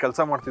ಹೆಂಗೆ ಕೆಲಸ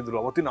ಮಾಡ್ತಿದ್ರು.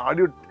 ಅವತ್ತಿನ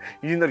ಆಡಿಯೋ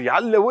ಇಂಜಿನಿಯರ್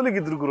ಯಾವ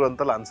ಲೆವೆಲಿಗೆ ಇದ್ರು ಗುರು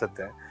ಅಂತೆಲ್ಲ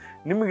ಅನ್ಸುತ್ತೆ.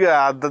 ನಿಮಗೆ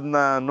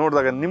ಅದನ್ನು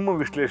ನೋಡಿದಾಗ ನಿಮ್ಮ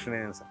ವಿಶ್ಲೇಷಣೆ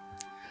ಏನು ಸರ್?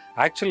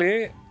 ಆ್ಯಕ್ಚುಲಿ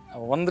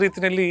ಒಂದು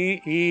ರೀತಿಯಲ್ಲಿ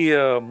ಈ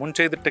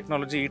ಮುಂಚೆ ಇದ್ದ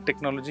ಟೆಕ್ನಾಲಜಿ, ಈ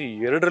ಟೆಕ್ನಾಲಜಿ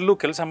ಎರಡರಲ್ಲೂ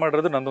ಕೆಲಸ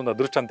ಮಾಡಿರೋದು ನಂದೊಂದು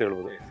ಅದೃಷ್ಟ ಅಂತ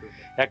ಹೇಳ್ಬೋದು.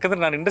 ಯಾಕಂದರೆ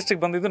ನಾನು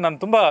ಇಂಡಸ್ಟ್ರಿಗೆ ಬಂದಿದ್ದು, ನಾನು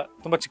ತುಂಬ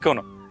ತುಂಬ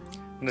ಚಿಕ್ಕವನು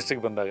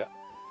ಇಂಡಸ್ಟ್ರಿಗೆ ಬಂದಾಗ.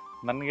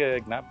 ನನಗೆ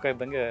ಜ್ಞಾಪಕ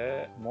ಇದ್ದಂಗೆ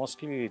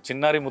ಮೋಸ್ಟ್ಲಿ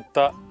ಚಿನ್ನಾರಿ ಮುತ್ತ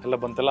ಎಲ್ಲ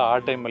ಬಂತಲ್ಲ, ಆ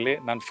ಟೈಮಲ್ಲಿ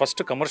ನಾನು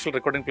ಫಸ್ಟ್ ಕಮರ್ಷಿಯಲ್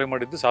ರೆಕಾರ್ಡಿಂಗ್ ಪ್ಲೇ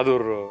ಮಾಡಿದ್ದು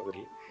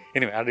ಸಾಧೂರಲ್ಲಿ.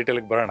 ಏನಿವೆ ಆ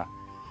ಡೀಟೇಲಿಗೆ ಬರೋಣ.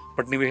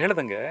 ಬಟ್ ನೀವು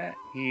ಹೇಳ್ದಂಗೆ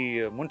ಈ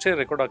ಮುಂಚೆ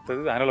ರೆಕಾರ್ಡ್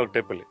ಆಗ್ತಾಯಿದ್ದು ಆ್ಯನಲಾಗ್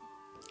ಟೈಪಲ್ಲಿ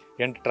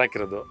 8 ಟ್ರ್ಯಾಕ್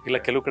ಇರೋದು, ಇಲ್ಲ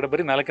ಕೆಲವು ಕಡೆ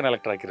ಬರೀ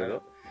 4 ಟ್ರ್ಯಾಕ್ ಇರೋದು.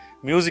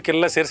 ಮ್ಯೂಸಿಕ್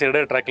ಎಲ್ಲ ಸೇರಿಸಿ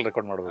 2 ಟ್ರ್ಯಾಕಲ್ಲಿ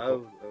ರೆಕಾರ್ಡ್ ಮಾಡಬೇಕು.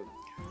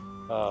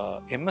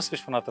 MS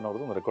ವಿಶ್ವನಾಥನ್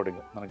ಅವ್ರದ್ದು ಒಂದು ರೆಕಾರ್ಡಿಂಗ್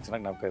ನನಗೆ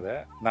ಚೆನ್ನಾಗಿ ಜ್ಞಾಪಕ ಇದೆ.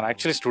 ನಾನು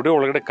ಆ್ಯಕ್ಚುಲಿ ಸ್ಟುಡಿಯೋ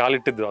ಒಳಗಡೆ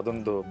ಕಾಲಿಟ್ಟಿದ್ದು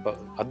ಅದೊಂದು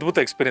ಅದ್ಭುತ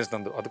ಎಕ್ಸ್ಪೀರಿಯನ್ಸ್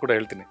ನಂದು, ಅದು ಕೂಡ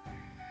ಹೇಳ್ತೀನಿ.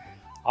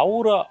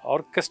 ಅವರ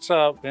ಆರ್ಕೆಸ್ಟ್ರಾ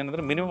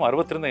ಏನಂದರೆ ಮಿನಿಮಮ್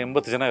 60ರಿಂದ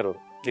 80 ಜನ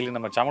ಇರೋರು. ಇಲ್ಲಿ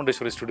ನಮ್ಮ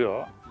ಚಾಮುಂಡೇಶ್ವರಿ ಸ್ಟುಡಿಯೋ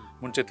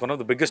ಮುಂಚೆ one of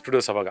the biggest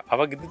studios.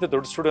 ಅವಾಗ ಇದ್ದಿದ್ದೆ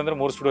ದೊಡ್ಡ ಸ್ಟುಡಿಯೋ ಅಂದರೆ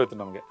 3 ಸ್ಟುಡಿಯೋ ಇತ್ತು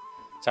ನಮಗೆ.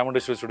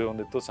 ಚಾಮುಂಡೇಶ್ವರಿ ಸ್ಟುಡಿಯೋ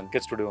ಒಂದಿತ್ತು,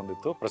 ಸಂಕೇತ್ ಸ್ಟುಡಿಯೋ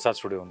ಒಂದಿತ್ತು, ಪ್ರಸಾದ್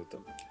ಸ್ಟುಡಿಯೋ ಒಂದಿತ್ತು.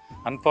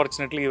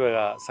 ಅನ್ಫಾರ್ಚುನೇಟ್ಲಿ ಇವಾಗ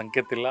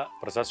ಸಂಕೇತ್ ಇಲ್ಲ,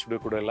 ಪ್ರಸಾದ್ ಸ್ಟುಡಿಯೋ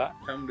ಕೂಡ ಇಲ್ಲ,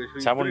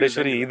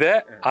 ಚಾಮುಂಡೇಶ್ವರಿ ಇದೆ,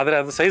 ಆದರೆ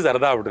ಅದು ಸೈಜ್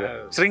ಅರ್ಧ ಆಗ್ಬಿಟ್ಟಿದೆ,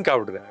 ಶ್ರಿಂಕ್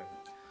ಆಗ್ಬಿಟ್ಟಿದೆ.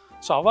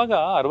 ಸೊ ಅವಾಗ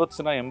 60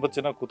 ಜನ 80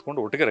 ಜನ ಕೂತ್ಕೊಂಡು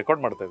ಒಟ್ಟಿಗೆ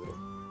ರೆಕಾರ್ಡ್ ಮಾಡ್ತಾಯಿದ್ರು.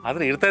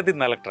 ಆದರೆ ಇರ್ತಾ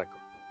ಇದ್ದಿದ್ದು 4 ಟ್ರ್ಯಾಕು.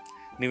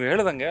 ನೀವು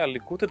ಹೇಳ್ದಂಗೆ ಅಲ್ಲಿ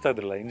ಕೂತಿರ್ತಾ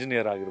ಇದ್ರಲ್ಲ,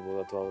 ಇಂಜಿನಿಯರ್ ಆಗಿರ್ಬೋದು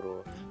ಅಥವಾ ಅವರು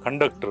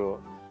ಕಂಡಕ್ಟ್ರು,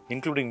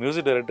 ಇನ್ಕ್ಲೂಡಿಂಗ್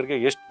ಮ್ಯೂಸಿಕ್ ಡೈರೆಕ್ಟರ್ಗೆ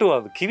ಎಷ್ಟು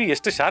ಅದು ಕಿವಿ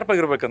ಎಷ್ಟು ಶಾರ್ಪ್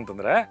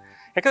ಆಗಿರ್ಬೇಕಂತಂದರೆ,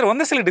 ಯಾಕಂದರೆ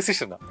ಒಂದೇ ಸಲ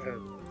ಡಿಸಿಷನ್,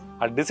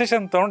 ಆ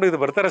ಡಿಸಿಷನ್ ತೊಗೊಂಡು ಇದು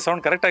ಬರ್ತಾರೆ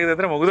ಸೌಂಡ್ ಕರೆಕ್ಟ್ ಆಗಿದೆ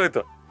ಅಂದರೆ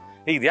ಮುಗಿದೋಯ್ತು.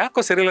 ಇದು ಯಾಕೋ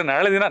ಸರಿ ಇಲ್ಲ,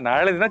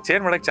 ನಾಳೆ ದಿನ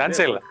ಚೇಂಜ್ ಮಾಡೋಕ್ಕೆ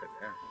ಚಾನ್ಸೇ ಇಲ್ಲ.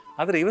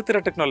 ಆದರೆ ಇವತ್ತಿರೋ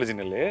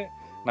ಟೆಕ್ನಾಲಜಿನಲ್ಲಿ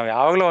ನಾವು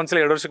ಯಾವಾಗಲೂ ಒಂದ್ಸಲ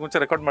 2 ವರ್ಷಕ್ಕೆ ಮುಂಚೆ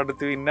ರೆಕಾರ್ಡ್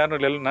ಮಾಡಿರ್ತೀವಿ. ಇನ್ನಾನು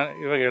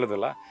ಇವಾಗ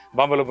ಹೇಳೋದಲ್ಲ,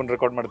 ಬಾಂಬೆಲಿ ಒಬ್ಬನು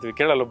ರೆಕಾರ್ಡ್ ಮಾಡ್ತೀವಿ,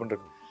 ಕೇರಳಲ್ಲಿ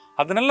ಒಬ್ಬನು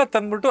ಅದನ್ನೆಲ್ಲ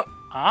ತಂದ್ಬಿಟ್ಟು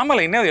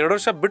ಆಮೇಲೆ ಇನ್ನೂ 2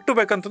 ವರ್ಷ ಬಿಟ್ಟು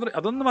ಬೇಕಂತಂದ್ರೆ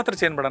ಅದೊಂದು ಮಾತ್ರ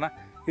ಚೇಂಜ್ ಮಾಡೋಣ,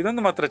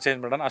 ಇದೊಂದು ಮಾತ್ರ ಚೇಂಜ್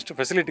ಮಾಡೋಣ, ಅಷ್ಟು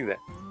ಫೆಸಿಲಿಟಿ ಇದೆ.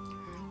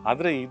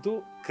 ಆದರೆ ಇದು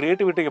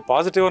ಕ್ರಿಯೇಟಿವಿಟಿಗೆ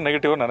ಪಾಸಿಟಿವ್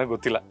ನೆಗೆಟಿವ್ ನನಗೆ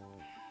ಗೊತ್ತಿಲ್ಲ.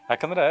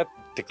 ಯಾಕಂದರೆ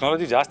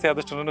ಟೆಕ್ನಾಲಜಿ ಜಾಸ್ತಿ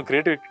ಆದಷ್ಟು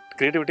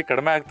ಕ್ರಿಯೇಟಿವಿಟಿ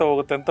ಕಡಿಮೆ ಆಗ್ತಾ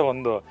ಹೋಗುತ್ತೆ ಅಂತ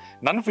ಒಂದು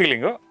ನನ್ನ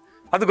ಫೀಲಿಂಗು.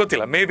 ಅದು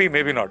ಗೊತ್ತಿಲ್ಲ, ಮೇ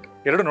ಬಿ ನಾಟ್,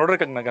 ಎರಡು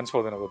ನೋಡ್ಬೇಕು ನನಗೆ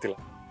ಅನ್ಸ್ಬೋದೇನೋ, ಗೊತ್ತಿಲ್ಲ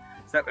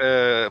ಸರ್.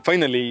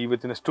 ಫೈನಲಿ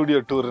ಇವತ್ತಿನ ಸ್ಟುಡಿಯೋ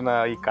ಟೂರ್ನ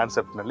ಈ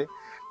ಕಾನ್ಸೆಪ್ಟ್ನಲ್ಲಿ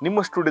ನಿಮ್ಮ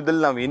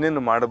ಸ್ಟುಡಿಯೋದಲ್ಲಿ ನಾವು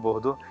ಏನೇನು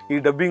ಮಾಡಬಹುದು, ಈ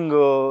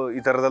ಡಬ್ಬಿಂಗು ಈ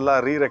ಥರದೆಲ್ಲ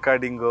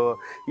ರೆಕಾರ್ಡಿಂಗು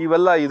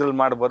ಇವೆಲ್ಲ ಇದ್ರಲ್ಲಿ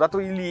ಮಾಡ್ಬೋದು,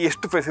 ಅಥವಾ ಇಲ್ಲಿ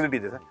ಎಷ್ಟು ಫೆಸಿಲಿಟಿ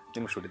ಇದೆ ಸರ್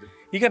ನಿಮ್ಮ ಸ್ಟುಡಿಯೋದಲ್ಲಿ?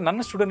 ಈಗ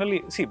ನನ್ನ ಸ್ಟುಡಿಯೋನಲ್ಲಿ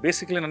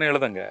ಬೇಸಿಕಲಿ ನಾನು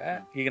ಹೇಳ್ದಂಗೆ,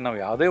 ಈಗ ನಾವು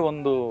ಯಾವುದೇ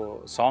ಒಂದು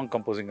ಸಾಂಗ್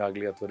ಕಂಪೋಸಿಂಗ್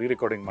ಆಗಲಿ ಅಥವಾ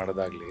ರೆಕಾರ್ಡಿಂಗ್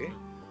ಮಾಡೋದಾಗಲಿ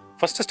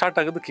ಫಸ್ಟ್ ಸ್ಟಾರ್ಟ್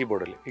ಆಗೋದು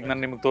ಕೀಬೋರ್ಡಲ್ಲಿ. ಈಗ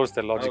ನಾನು ನಿಮ್ಗೆ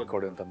ತೋರಿಸ್ದೆ ಲಾಜಿಕ್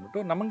ಕೋಡ್ ಅಂತ ಅಂದ್ಬಿಟ್ಟು,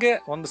 ನಮಗೆ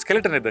ಒಂದು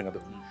ಸ್ಕೆಲೆಟನ್ ಇದ್ದಂಗೆ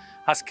ಅದು.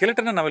 ಆ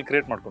ಸ್ಕೆಲೆಟನ್ನ ನಾವಿಲ್ಲಿ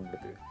ಕ್ರಿಯೇಟ್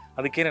ಮಾಡ್ಕೊಂಡ್ಬಿಡ್ತೀವಿ.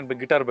 ಅದಕ್ಕೇನೇನು ಬೇಕು,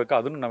 ಗಿಟಾರ್ ಬೇಕಾ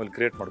ಅದನ್ನು ನಾವಿಲ್ಲಿ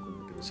ಕ್ರಿಯೇಟ್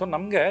ಮಾಡ್ಕೊಂಡ್ಬಿಡ್ತೀವಿ. ಸೊ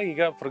ನಮಗೆ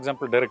ಈಗ ಫಾರ್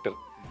ಎಕ್ಸಾಂಪಲ್ ಡೈರೆಕ್ಟರ್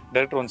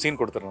ಒಂದು ಸೀನ್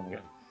ಕೊಡ್ತಾರೆ ನಮಗೆ.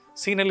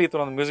 ಸೀನಲ್ಲಿ ಈ ಥರ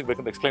ಒಂದು ಮ್ಯೂಸಿಕ್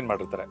ಬೇಕಂತ ಎಕ್ಸ್ಪ್ಲೈನ್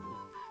ಮಾಡಿರ್ತಾರೆ.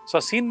 ಸೊ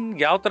ಆ ಸೀನ್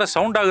ಯಾವ ಥರ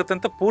ಸೌಂಡ್ ಆಗುತ್ತೆ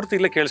ಅಂತ ಪೂರ್ತಿ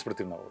ಇಲ್ಲೇ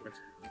ಕೇಳಿಸ್ಬಿಡ್ತೀವಿ ನಾವು.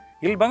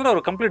 ಇಲ್ಲಿ ಬಂದರೆ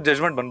ಅವ್ರು ಕಂಪ್ಲೀಟ್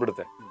ಜಜ್ಮೆಂಟ್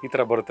ಬಂದ್ಬಿಡುತ್ತೆ, ಈ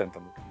ಥರ ಬರುತ್ತೆ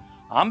ಅಂತಂದ್ಬಿಟ್ಟು.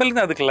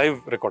 ಆಮೇಲಿಂದ ಅದಕ್ಕೆ ಲೈವ್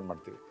ರೆಕಾರ್ಡ್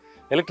ಮಾಡ್ತೀವಿ.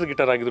 ಎಲೆಕ್ಟ್ರಿಕ್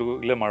ಗಿಟಾರ್ ಆಗಿದ್ರು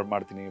ಇಲ್ಲೇ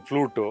ಮಾಡ್ತೀನಿ,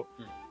 ಫ್ಲೂಟು,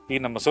 ಈ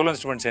ನಮ್ಮ ಸೋಲೋ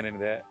ಇನ್ಸ್ಟ್ರೂಮೆಂಟ್ಸ್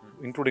ಏನೇನಿದೆ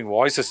ಇನ್ಕ್ಲೂಡಿಂಗ್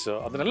ವಾಯ್ಸಸ್,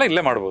 ಅದನ್ನೆಲ್ಲ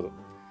ಇಲ್ಲೇ ಮಾಡ್ಬೋದು.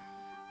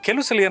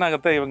 ಕೆಲವು ಸಲ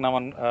ಏನಾಗುತ್ತೆ, ಇವಾಗ ನಾವು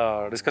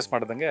ಡಿಸ್ಕಸ್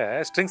ಮಾಡ್ದಂಗೆ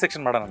ಸ್ಟ್ರಿಂಗ್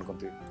ಸೆಕ್ಷನ್ ಮಾಡೋಣ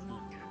ಅನ್ಕೊತೀವಿ.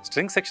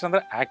 ಸ್ಟ್ರಿಂಗ್ ಸೆಕ್ಷನ್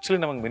ಅಂದರೆ ಆ್ಯಕ್ಚುಲಿ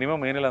ನಮಗೆ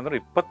ಮಿನಿಮಮ್ ಏನಿಲ್ಲ ಅಂದರೆ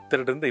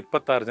 22ರಿಂದ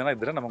 26 ಜನ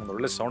ಇದ್ದರೆ ನಮಗೆ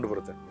ಒಳ್ಳೆ ಸೌಂಡ್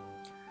ಬರುತ್ತೆ.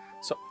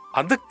 ಸೊ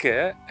ಅದಕ್ಕೆ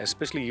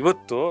ಎಸ್ಪೆಷಲಿ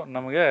ಇವತ್ತು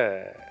ನಮಗೆ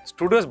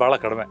ಸ್ಟುಡಿಯೋಸ್ ಭಾಳ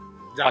ಕಡಿಮೆ,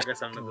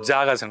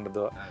 ಜಾಗ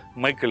ಸಣ್ಣದು,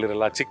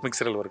 ಮೈಕ್ಗಳಿರಲ್ಲ, ಚಿಕ್ಕ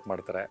ಮಿಕ್ಸರಲ್ಲಿ ವರ್ಕ್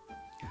ಮಾಡ್ತಾರೆ.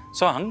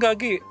 ಸೊ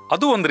ಹಾಗಾಗಿ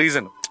ಅದು ಒಂದು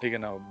ರೀಸನ್. ಈಗ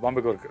ನಾವು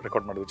ಬಾಂಬೆಗೆ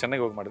ರೆಕಾರ್ಡ್ ಮಾಡಿದ್ವಿ,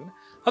 ಚೆನ್ನೈಗೆ ಹೋಗಿ ಮಾಡಿದ್ವಿ,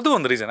 ಅದು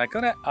ಒಂದು ರೀಸನ್.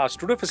 ಯಾಕಂದರೆ ಆ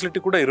ಸ್ಟುಡಿಯೋ ಫೆಸಿಲಿಟಿ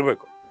ಕೂಡ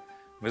ಇರಬೇಕು,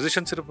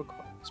 ಮ್ಯೂಸಿಷಿಯನ್ಸ್ ಇರಬೇಕು,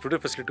 ಸ್ಟುಡಿಯೋ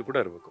ಫೆಸಿಲಿಟಿ ಕೂಡ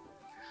ಇರಬೇಕು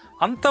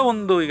ಅಂತ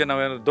ಒಂದು. ಈಗ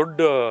ನಾವೇನು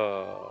ದೊಡ್ಡ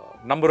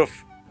ನಂಬರ್ ಆಫ್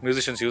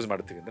ಮ್ಯೂಸಿಷಿಯನ್ಸ್ ಯೂಸ್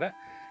ಮಾಡ್ತೀವಿ ಅಂದರೆ,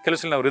 ಕೆಲವು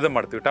ಸಲ ನಾವು ರಿದಮ್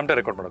ಮಾಡ್ತೀವಿ, ಟಮ್ಟೆ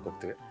ರೆಕಾರ್ಡ್ ಮಾಡೋಕೆ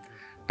ಹೋಗ್ತೀವಿ.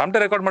 ಟಮ್ಟೆ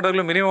ರೆಕಾರ್ಡ್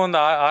ಮಾಡೋದ್ರಲ್ಲಿ ಮಿನಿಮಮ್ ಒಂದು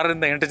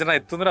 6ರಿಂದ 8 ಜನ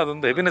ಇತ್ತು ಅಂದರೆ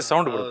ಅದೊಂದು ಹೆವಿನೆಸ್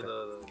ಸೌಂಡ್ ಬರುತ್ತೆ.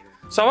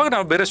 ಸೊ ಅವಾಗ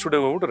ನಾವು ಬೇರೆ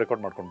ಸ್ಟುಡಿಯೋಗೆ ಹೋಗ್ಬಿಟ್ಟು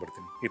ರೆಕಾರ್ಡ್ ಮಾಡ್ಕೊಂಡು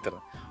ಬರ್ತೀನಿ ಈ ಥರ.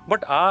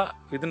 ಬಟ್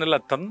ಇದನ್ನೆಲ್ಲ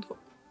ತಂದು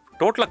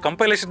ಟೋಟಲಾಗಿ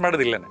ಕಂಪೈಲೇಷನ್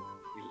ಮಾಡೋದಿಲ್ಲನೇ.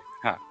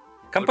 ಹಾಂ,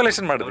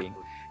 ಕಂಪೈಲೇಷನ್ ಮಾಡೋದಿಲ್ಲ.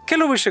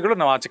 ಕೆಲವು ವಿಷಯಗಳು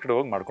ನಾವು ಆಚೆ ಕಡೆ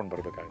ಹೋಗಿ ಮಾಡ್ಕೊಂಡು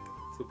ಬರಬೇಕಾಗುತ್ತೆ.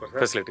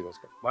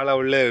 ಫೆಸಿಲಿಟಿಗೋಸ್ಕರ. ಬಹಳ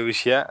ಒಳ್ಳೆ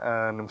ವಿಷಯ.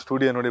 ನಿಮ್ಮ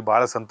ಸ್ಟುಡಿಯೋ ನೋಡಿ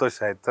ಬಹಳ ಸಂತೋಷ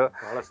ಆಯ್ತು.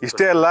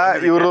 ಇಷ್ಟೇ ಅಲ್ಲ,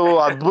 ಇವರು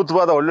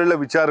ಅದ್ಭುತವಾದ ಒಳ್ಳೊಳ್ಳೆ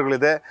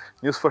ವಿಚಾರಗಳಿದೆ.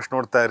 ನ್ಯೂಸ್ ಫಸ್ಟ್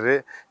ನೋಡ್ತಾ ಇರ್ರಿ.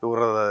 ಇವರ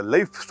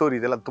ಲೈಫ್ ಸ್ಟೋರಿ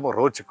ಇದೆಲ್ಲ ತುಂಬ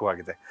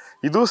ರೋಚಕವಾಗಿದೆ.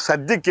 ಇದು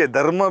ಸದ್ಯಕ್ಕೆ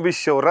ಧರ್ಮ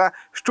ವಿಶ್ ಅವರ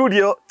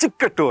ಸ್ಟುಡಿಯೋ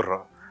ಚಿಕ್ಕ ಟೂರ್.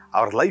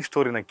 ಅವ್ರ ಲೈಫ್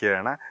ಸ್ಟೋರಿನ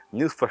ಕೇಳೋಣ.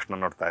 ನ್ಯೂಸ್ ಫಸ್ಟ್ನ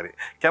ನೋಡ್ತಾ ಇರಿ.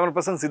 ಕ್ಯಾಮರಾ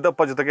ಪರ್ಸನ್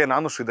ಸಿದ್ದಪ್ಪ ಜೊತೆಗೆ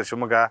ನಾನು ಶ್ರೀಧರ್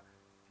ಶಿವಮೊಗ್ಗ,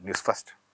 ನ್ಯೂಸ್ ಫಸ್ಟ್.